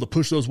do is be able to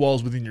push those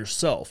walls within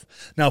yourself.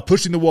 Now,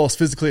 pushing the walls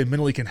physically and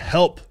mentally can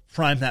help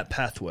prime that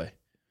pathway.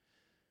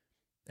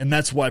 And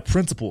that's why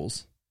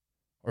principles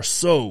are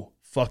so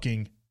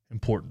fucking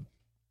important.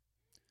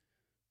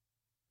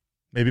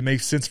 Maybe it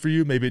makes sense for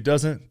you, maybe it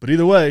doesn't. But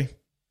either way,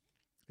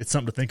 it's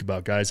something to think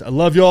about, guys. I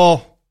love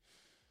y'all.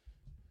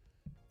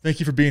 Thank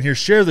you for being here.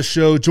 Share the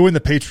show. Join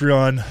the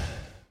Patreon.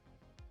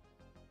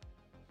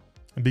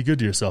 And be good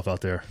to yourself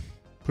out there.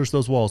 Push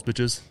those walls,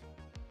 bitches.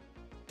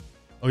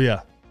 Oh,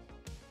 yeah.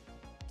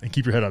 And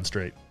keep your head on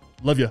straight.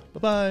 Love you.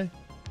 Bye-bye.